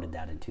 we started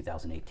that in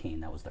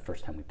 2018. That was the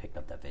first time we picked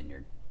up that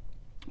vineyard.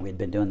 We had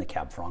been doing the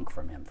Cab Franc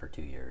from him for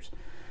 2 years,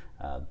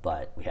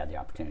 but we had the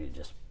opportunity to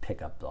just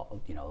pick up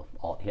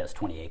he has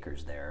 20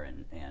 acres there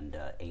and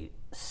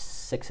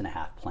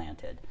 6.5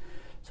 planted.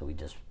 So we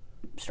just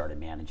started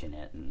managing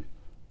it and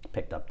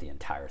picked up the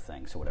entire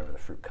thing. So whatever the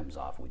fruit comes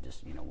off, we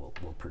just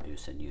we'll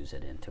produce and use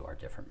it into our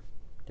different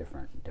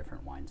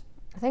wines.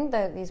 I think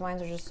that these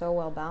wines are just so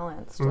well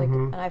balanced,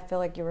 and I feel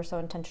like you were so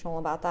intentional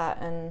about that.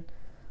 And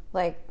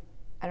I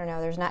don't know,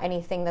 there's not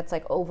anything that's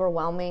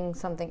overwhelming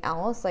something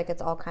else.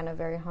 It's all kind of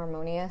very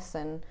harmonious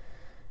and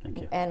Thank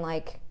you.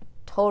 And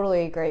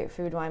totally great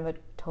food wine, but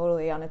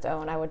totally on its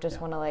own. I would just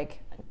want to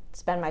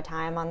spend my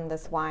time on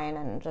this wine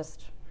and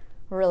just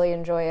really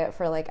enjoy it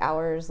for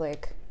hours.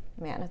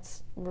 Man,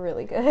 it's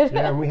really good.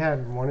 Yeah, and we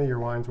had one of your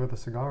wines with a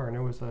cigar, and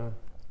it was a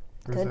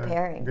good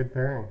pairing. Good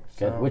pairing.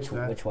 Good. So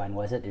Which wine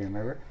was it? Do you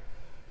remember?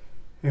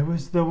 It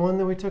was the one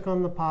that we took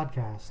on the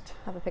podcast.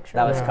 Have a picture.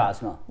 That of was it.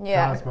 Cosmo.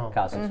 Yeah. Cosmo.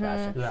 Cosmo's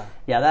Fashion. Yeah.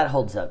 Yeah, that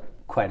holds up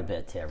quite a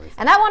bit to everything.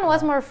 And that one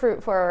was more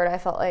fruit forward. I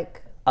felt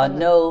like.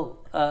 No,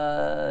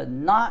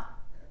 not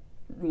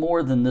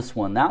more than this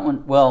one. That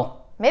one, well.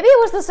 Maybe it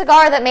was the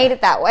cigar that made it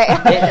that way.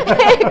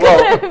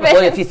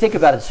 Well, if you think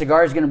about it,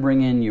 cigar is going to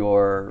bring in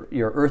your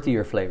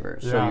earthier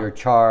flavors. So your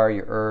char,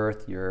 your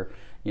earth, your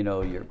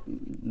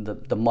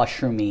the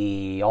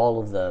mushroomy, all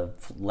of the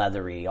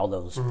leathery, all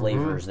those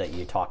flavors that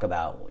you talk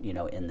about,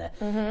 in the,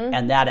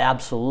 and that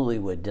absolutely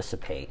would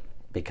dissipate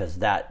because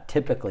that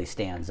typically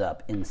stands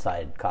up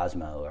inside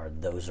Cosmo, or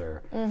those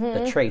are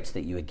the traits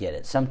that you would get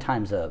it.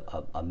 Sometimes a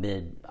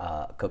mid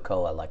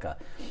cocoa, like a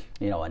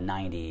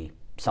 90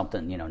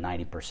 something,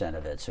 90%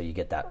 of it. So you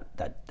get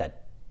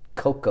that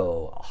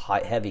cocoa,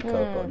 heavy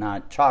cocoa,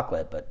 not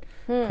chocolate, but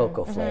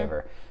cocoa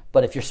flavor.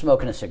 But if you're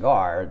smoking a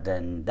cigar,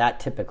 then that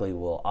typically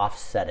will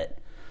offset it.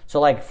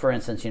 So, for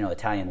instance,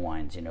 Italian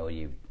wines,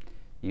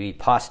 you eat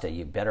pasta,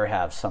 you better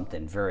have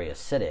something very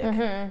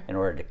acidic in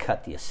order to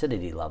cut the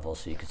acidity level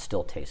so you could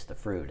still taste the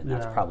fruit. And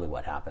that's probably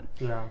what happened.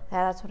 Yeah.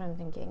 That's what I'm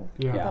thinking.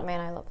 Yeah. But man,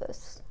 I love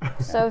this.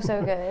 So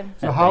good.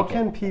 So how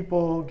can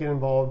people get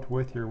involved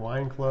with your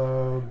wine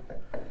club?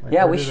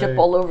 Like, we ship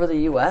all over the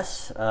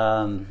U.S.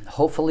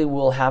 Hopefully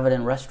we'll have it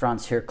in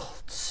restaurants here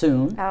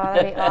soon. Oh,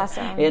 that'd be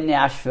awesome. In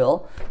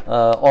Nashville,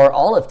 or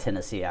all of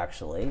Tennessee,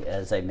 actually.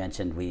 As I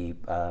mentioned, we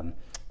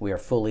are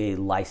fully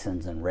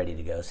licensed and ready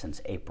to go since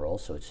April,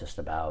 so it's just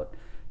about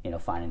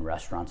finding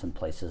restaurants and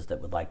places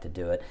that would like to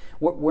do it.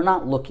 We're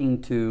not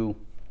looking to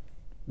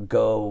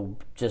go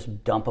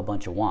just dump a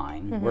bunch of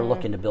wine. We're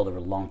looking to build a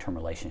long-term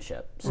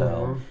relationship.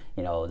 So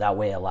that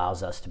way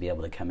allows us to be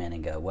able to come in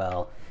and go,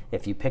 well,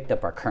 if you picked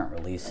up our current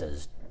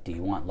releases, do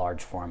you want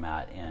large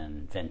format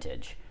and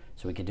vintage?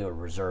 So we could do a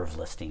reserve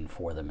listing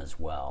for them as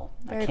well.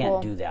 Very I can't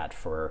cool. do that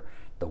for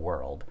the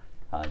world.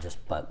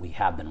 But we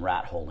have been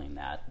rat holing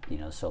that,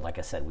 So like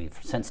I said, we've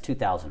since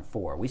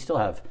 2004. We still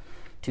have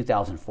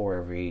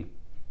 2004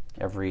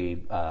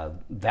 every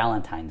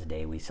Valentine's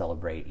Day. We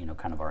celebrate,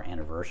 kind of our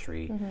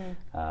anniversary.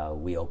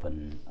 We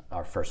open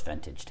our first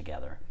vintage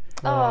together.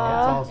 That's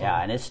awesome.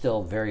 Yeah, and it's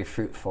still very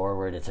fruit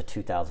forward. It's a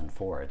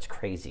 2004. It's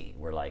crazy.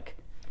 We're like,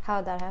 How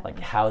did that happen?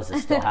 like, how is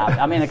this still happening?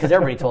 I mean, because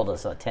everybody told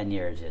us 10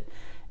 years.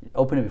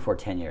 Open it before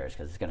 10 years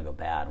because it's going to go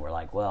bad. We're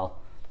like, well,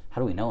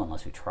 how do we know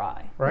unless we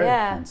try? Right.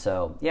 Yeah. And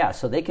so,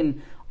 so they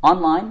can,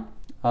 online,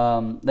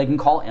 they can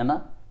call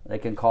Emma. They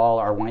can call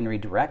our winery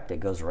direct.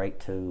 It goes right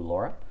to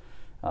Laura.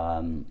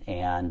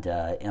 And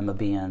Emma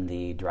being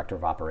the director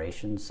of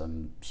operations,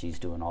 she's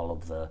doing all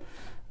of the,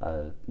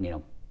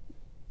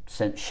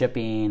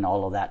 shipping,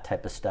 all of that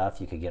type of stuff.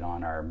 You could get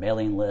on our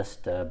mailing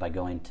list by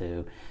going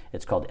to,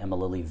 it's called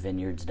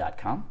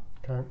EmmaLilyVineyards.com.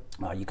 Okay.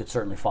 You could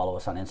certainly follow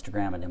us on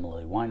Instagram at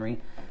EmmaLily Winery.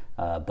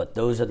 But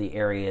those are the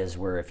areas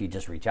where if you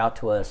just reach out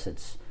to us,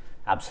 it's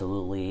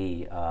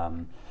absolutely,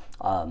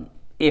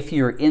 if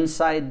you're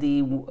inside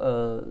the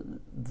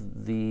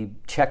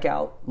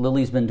checkout,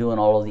 Lily's been doing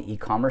all of the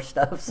e-commerce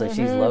stuff, so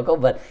she's local.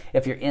 But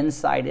if you're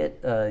inside it,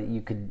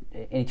 you could,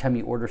 anytime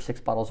you order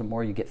 6 bottles or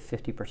more, you get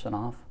 50%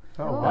 off.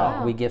 Oh,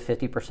 wow. We give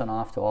 50%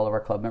 off to all of our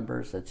club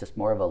members. It's just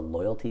more of a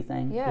loyalty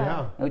thing.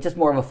 Yeah. It was just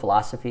more of a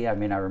philosophy. I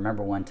mean, I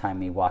remember one time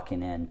me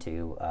walking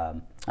into,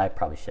 I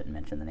probably shouldn't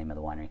mention the name of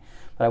the winery,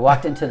 but I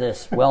walked into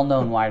this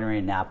well-known winery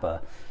in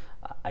Napa.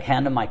 I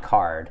hand them my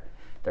card.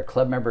 Their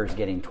club member is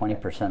getting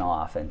 20%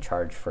 off and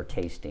charged for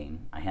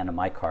tasting. I hand them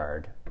my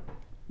card,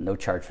 no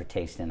charge for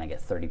tasting. I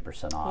get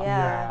 30% off.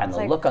 Yeah. And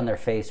the look on their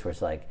face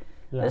was like,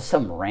 there's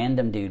some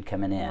random dude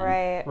coming in.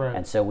 Right.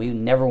 And so we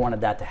never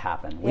wanted that to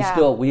happen.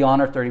 Yeah. We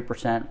honor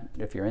 30%.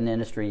 If you're in the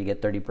industry, you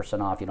get 30%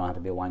 off. You don't have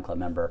to be a wine club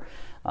member.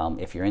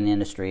 If you're in the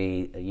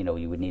industry,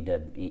 you would need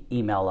to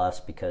email us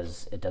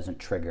because it doesn't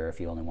trigger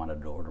if you only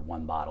wanted to order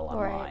 1 bottle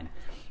online.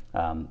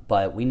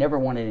 But we never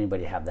wanted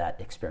anybody to have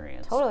that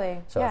experience. Totally.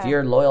 So if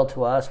you're loyal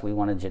to us, we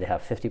wanted you to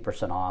have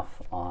 50%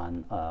 off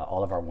on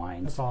all of our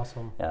wines. That's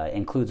awesome.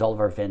 Includes all of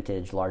our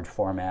vintage, large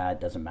format,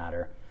 doesn't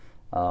matter.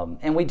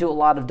 And we do a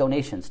lot of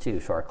donations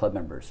too for our club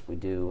members. We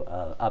do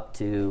up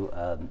to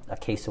a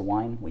case of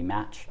wine, we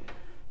match.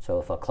 So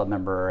if a club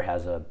member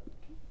has a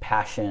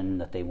passion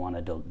that they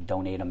want to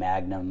donate a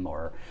Magnum,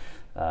 or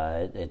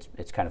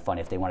it's kind of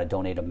funny, if they want to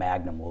donate a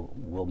Magnum,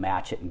 we'll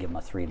match it and give them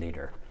a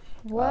 3-liter.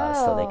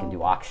 So they can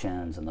do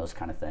auctions and those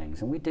kind of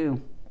things. And we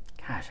do,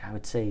 I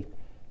would say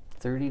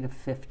 30 to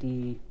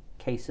 50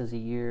 cases a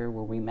year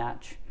where we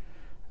match.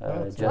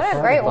 What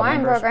a great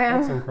wine program.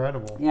 That's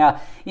incredible.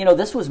 Yeah,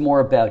 this was more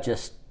about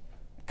just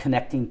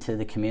connecting to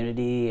the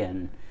community,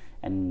 and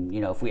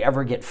if we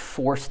ever get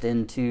forced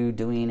into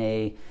doing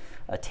a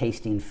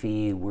tasting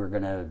fee, we're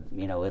gonna,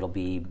 it'll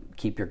be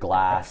keep your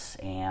glass,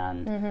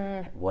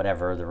 and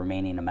whatever the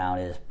remaining amount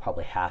is,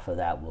 probably half of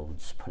that we'll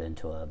just put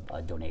into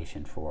a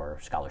donation for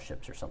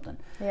scholarships or something.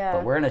 Yeah.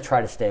 But we're gonna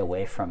try to stay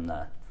away from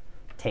the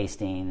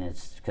tasting.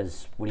 It's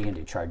because what are you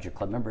gonna do? Charge your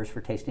club members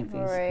for tasting fees?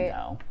 Right.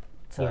 No.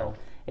 So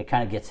it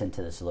kind of gets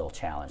into this little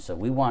challenge. So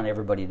we want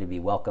everybody to be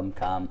welcome.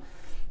 Come.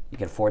 You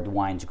can afford the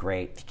wines,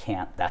 great. If you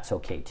can't, that's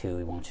okay too.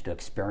 We want you to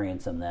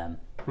experience them then,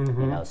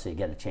 so you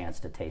get a chance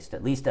to taste,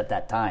 at least at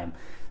that time,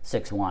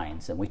 6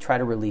 wines. And we try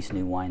to release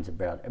new wines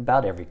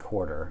about every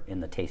quarter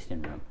in the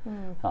tasting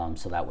room.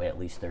 So that way at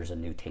least there's a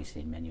new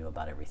tasting menu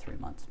about every 3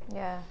 months.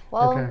 Yeah.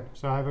 Well. Okay,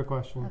 so I have a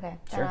question. Okay.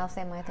 Sure. Then I'll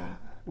say my thing.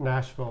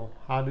 Nashville.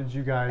 How did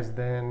you guys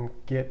then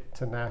get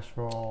to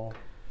Nashville?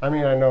 I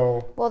mean, I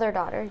know. Well, their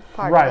daughter,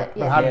 part Right, of it.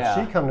 but how did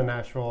she come to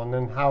Nashville, and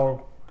then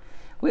how?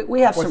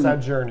 We have What's that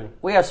journey?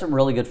 We have some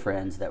really good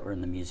friends that were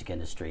in the music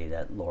industry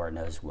that Laura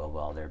knows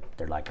well.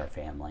 They're like our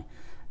family,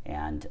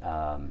 and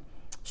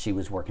she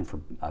was working for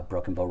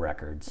Broken Bow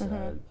Records.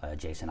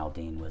 Jason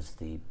Aldean was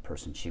the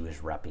person she was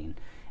repping,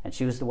 and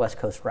she was the West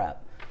Coast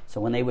rep. So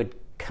when they would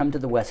come to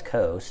the West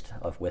Coast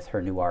with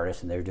her new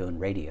artist, and they were doing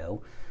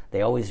radio,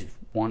 they always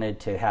wanted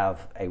to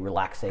have a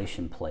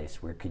relaxation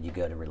place where could you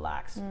go to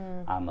relax.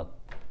 I'm a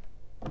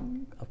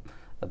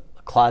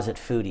closet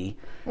foodie,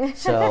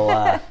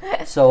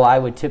 so I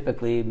would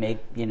typically make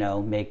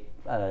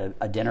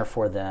a dinner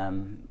for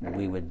them.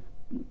 We would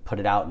put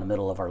it out in the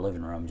middle of our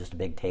living room, just a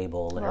big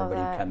table, and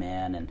everybody would come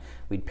in, and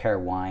we'd pair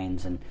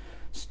wines and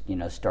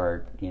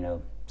start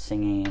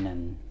singing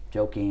and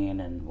joking,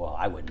 and well,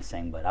 I wouldn't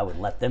sing, but I would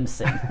let them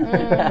sing.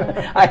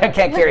 I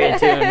can't carry a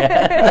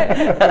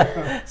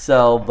tune.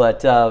 So,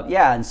 but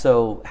and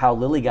so how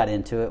Lily got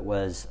into it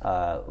was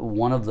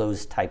one of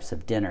those types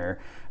of dinner.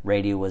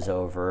 Radio was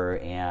over,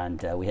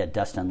 and we had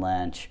Dustin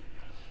Lynch.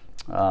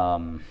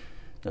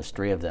 There's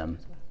three of them: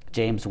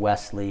 James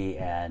Wesley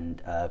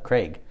and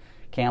Craig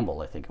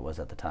Campbell, I think it was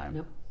at the time.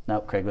 Yep.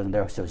 No, Craig wasn't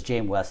there. So it was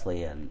James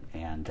Wesley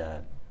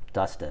and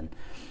Dustin.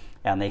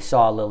 And they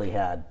saw Lily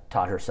had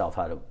taught herself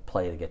how to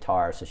play the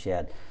guitar, so she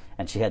had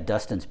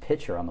Dustin's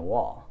picture on the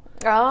wall.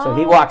 Oh. So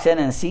he walks in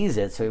and sees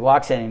it. So he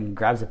walks in and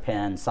grabs a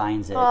pen,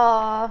 signs it,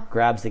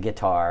 grabs the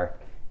guitar,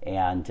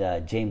 and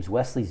James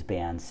Wesley's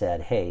band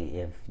said, "Hey,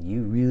 if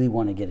you really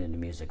want to get into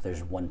music,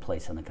 there's one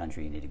place in the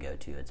country you need to go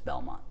to. It's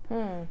Belmont."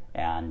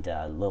 And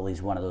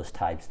Lily's one of those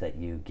types that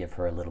you give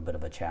her a little bit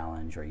of a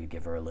challenge, or you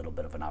give her a little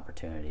bit of an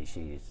opportunity.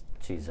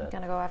 She's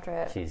gonna go after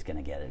it. She's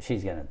gonna get it.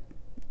 She's gonna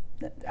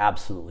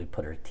absolutely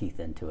put her teeth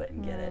into it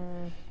and get it.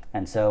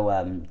 And so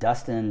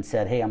Dustin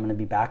said, "Hey, I'm going to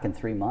be back in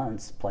 3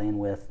 months playing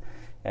with,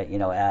 at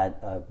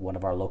one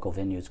of our local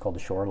venues called the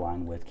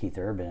Shoreline with Keith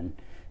Urban.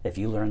 If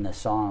you learn this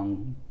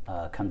song,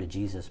 Come to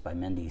Jesus by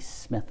Mindy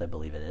Smith, I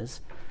believe it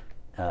is.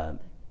 I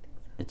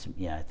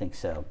think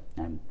so.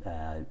 And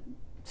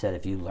said,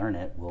 if you learn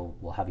it,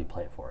 we'll have you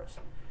play it for us."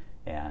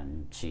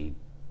 And she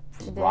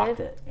rocked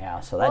it. Yeah,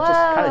 so that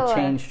just kind of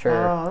changed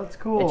her. Oh, that's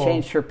cool. It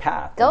changed her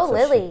path. Go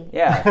Lily.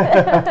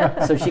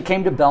 So she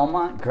came to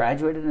Belmont,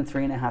 graduated in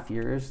 3.5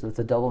 years with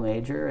a double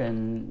major,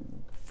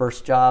 and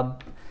first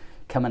job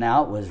coming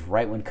out was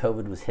right when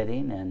COVID was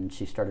hitting, and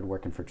she started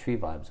working for Tree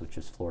Vibes, which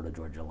is Florida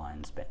Georgia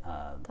Line's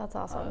that's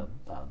awesome.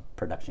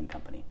 Production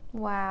company.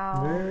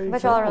 Wow. Very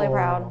But y'all are really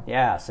proud.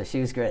 Yeah, so she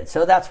was great.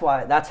 So that's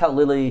how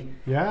Lily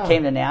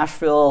came to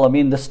Nashville. I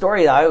mean, the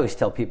story that I always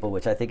tell people,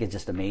 which I think is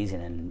just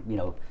amazing,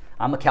 and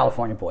I'm a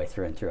California boy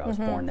through and through. I was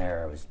born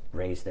there. I was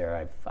raised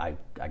there.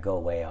 I go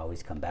away. I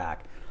always come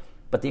back.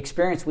 But the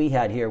experience we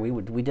had here,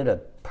 we did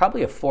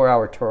probably a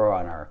 4-hour tour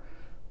on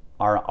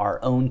our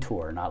own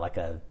tour, not like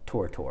a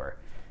tour.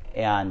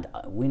 And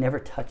we never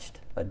touched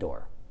a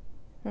door.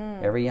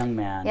 Every young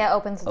man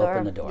opened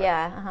the door.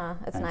 Yeah,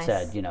 it's and nice.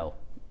 said,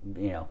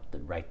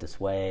 right this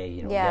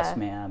way. Yes,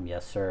 ma'am.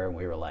 Yes, sir. And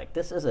we were like,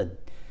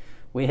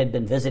 we had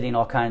been visiting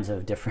all kinds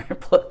of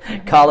different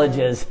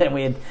colleges, and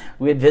we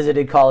had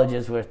visited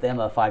colleges with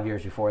Emma 5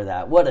 years before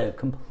that. What a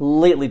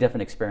completely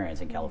different experience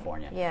in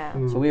California. Yeah.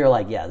 So we were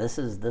like, this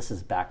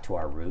is back to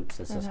our roots.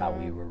 This is how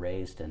we were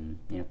raised, and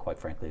quite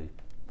frankly,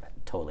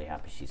 totally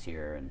happy she's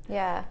here.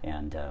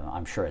 And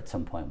I'm sure at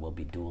some point we'll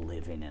be dual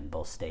living in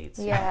both states.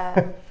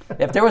 Yeah.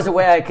 If there was a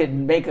way I could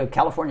make a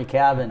California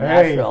cab in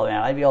Nashville,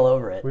 man, I'd be all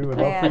over it. We would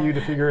love for you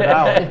to figure it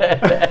out.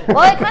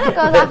 Well, it kind of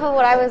goes off of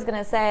what I was going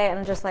to say,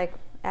 and just like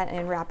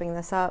in wrapping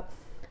this up,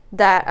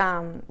 that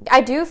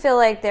I do feel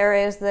like there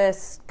is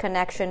this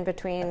connection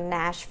between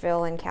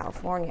Nashville and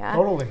California.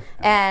 Totally.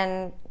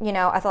 And,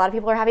 a lot of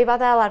people are happy about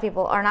that. A lot of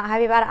people are not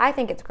happy about it. I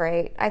think it's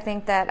great. I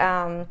think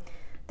that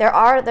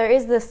there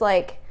is this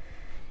like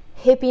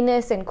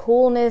hippiness and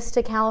coolness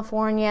to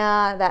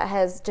California that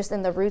has just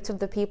in the roots of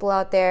the people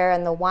out there,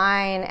 and the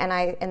wine,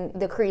 and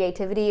the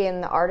creativity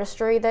and the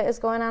artistry that is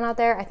going on out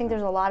there. I think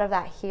there's a lot of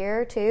that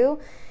here too.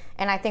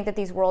 And I think that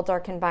these worlds are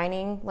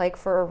combining, like,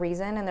 for a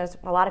reason. And there's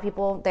a lot of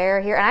people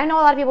there, here. And I know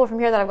a lot of people from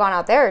here that have gone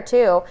out there,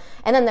 too.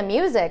 And then the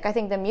music. I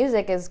think the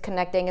music is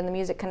connecting, and the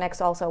music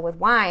connects also with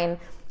wine,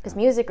 because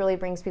music really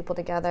brings people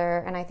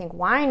together. And I think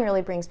wine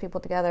really brings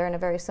people together in a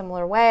very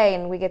similar way.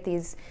 And we get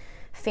these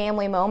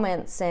family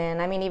moments.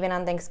 And, I mean, even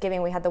on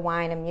Thanksgiving, we had the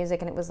wine and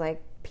music, and it was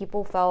like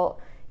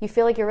you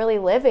feel like you're really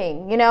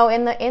living,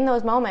 in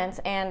those moments.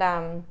 And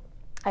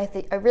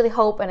I really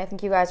hope, and I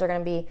think you guys are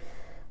going to be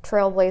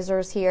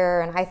trailblazers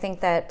here, and I think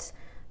that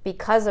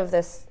because of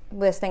this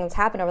thing that's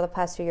happened over the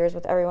past 2 years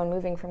with everyone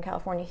moving from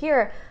California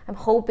here, I'm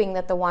hoping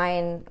that the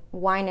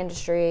wine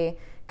industry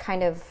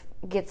kind of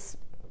gets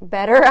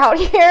better out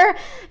here,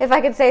 if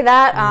I could say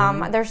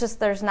that.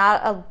 There's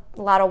not a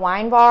lot of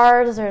wine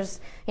bars. There's,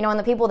 and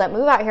the people that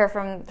move out here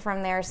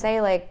from there say,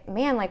 like,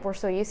 man, like, we're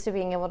so used to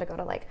being able to go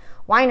to like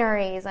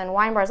wineries and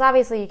wine bars.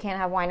 Obviously you can't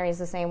have wineries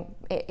the same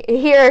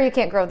here. You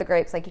can't grow the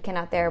grapes like you can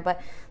out there, but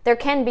there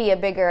can be a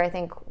bigger, I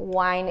think,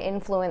 wine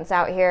influence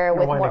out here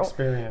with wine more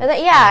experience.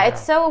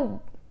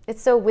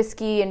 It's so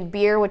whiskey and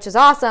beer, which is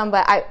awesome,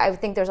 but I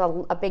think there's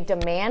a big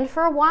demand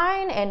for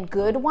wine and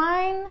good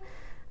wine.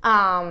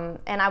 And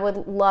I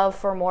would love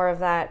for more of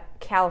that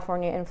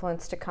California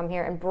influence to come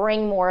here and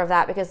bring more of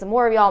that, because the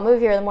more of y'all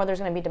move here, the more there's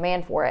going to be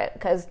demand for it,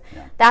 because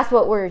that's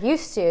what we're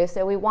used to.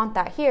 So we want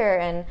that here.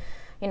 And,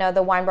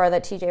 the wine bar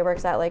that TJ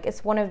works at, like,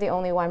 it's one of the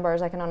only wine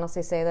bars I can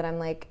honestly say that I'm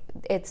like,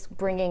 it's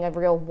bringing a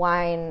real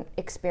wine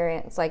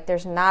experience. Like,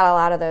 there's not a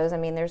lot of those. I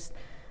mean, there's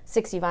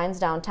 60 Vines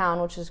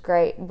downtown, which is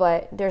great,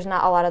 but there's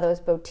not a lot of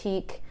those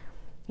boutique,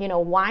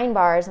 wine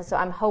bars, and so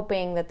I'm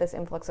hoping that this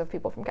influx of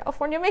people from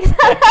California makes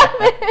that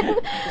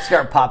happen.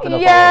 Start popping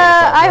up Yeah, all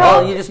over the place. I Well,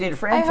 hope- you just need a I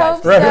franchise.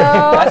 hope so.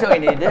 That's what we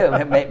need to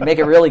do. Make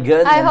it really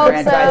good I and hope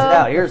franchise so. it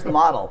out. Here's the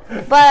model.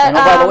 But And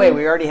by the way,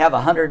 we already have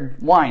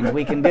 100 wines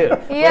we can do. We're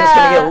just going to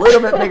Yeah. get a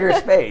little bit bigger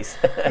space.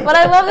 But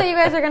I love that you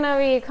guys are going to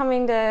be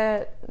coming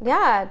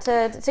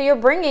so you're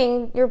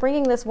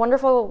bringing this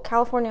wonderful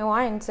California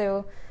wine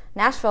to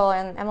Nashville,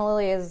 and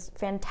EmmaLily is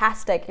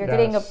fantastic. You're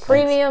getting a Yes.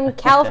 premium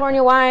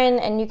California wine,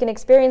 and you can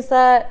experience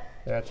that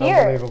Yeah, it's here.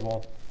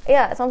 unbelievable.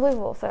 Yeah, it's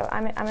unbelievable. So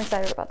I'm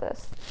excited about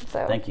this.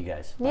 So Thank you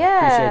guys. I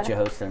Yeah. appreciate you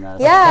hosting us.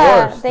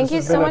 Yeah, Of course. thank This you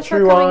has so been a much for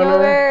true coming honor.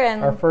 over.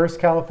 And Our first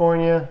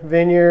California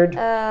vineyard so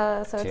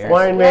Cheers. excited.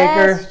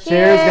 winemaker. Yes,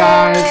 Cheers,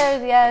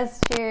 guys. Yes,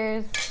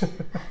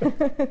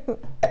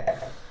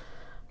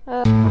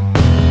 cheers.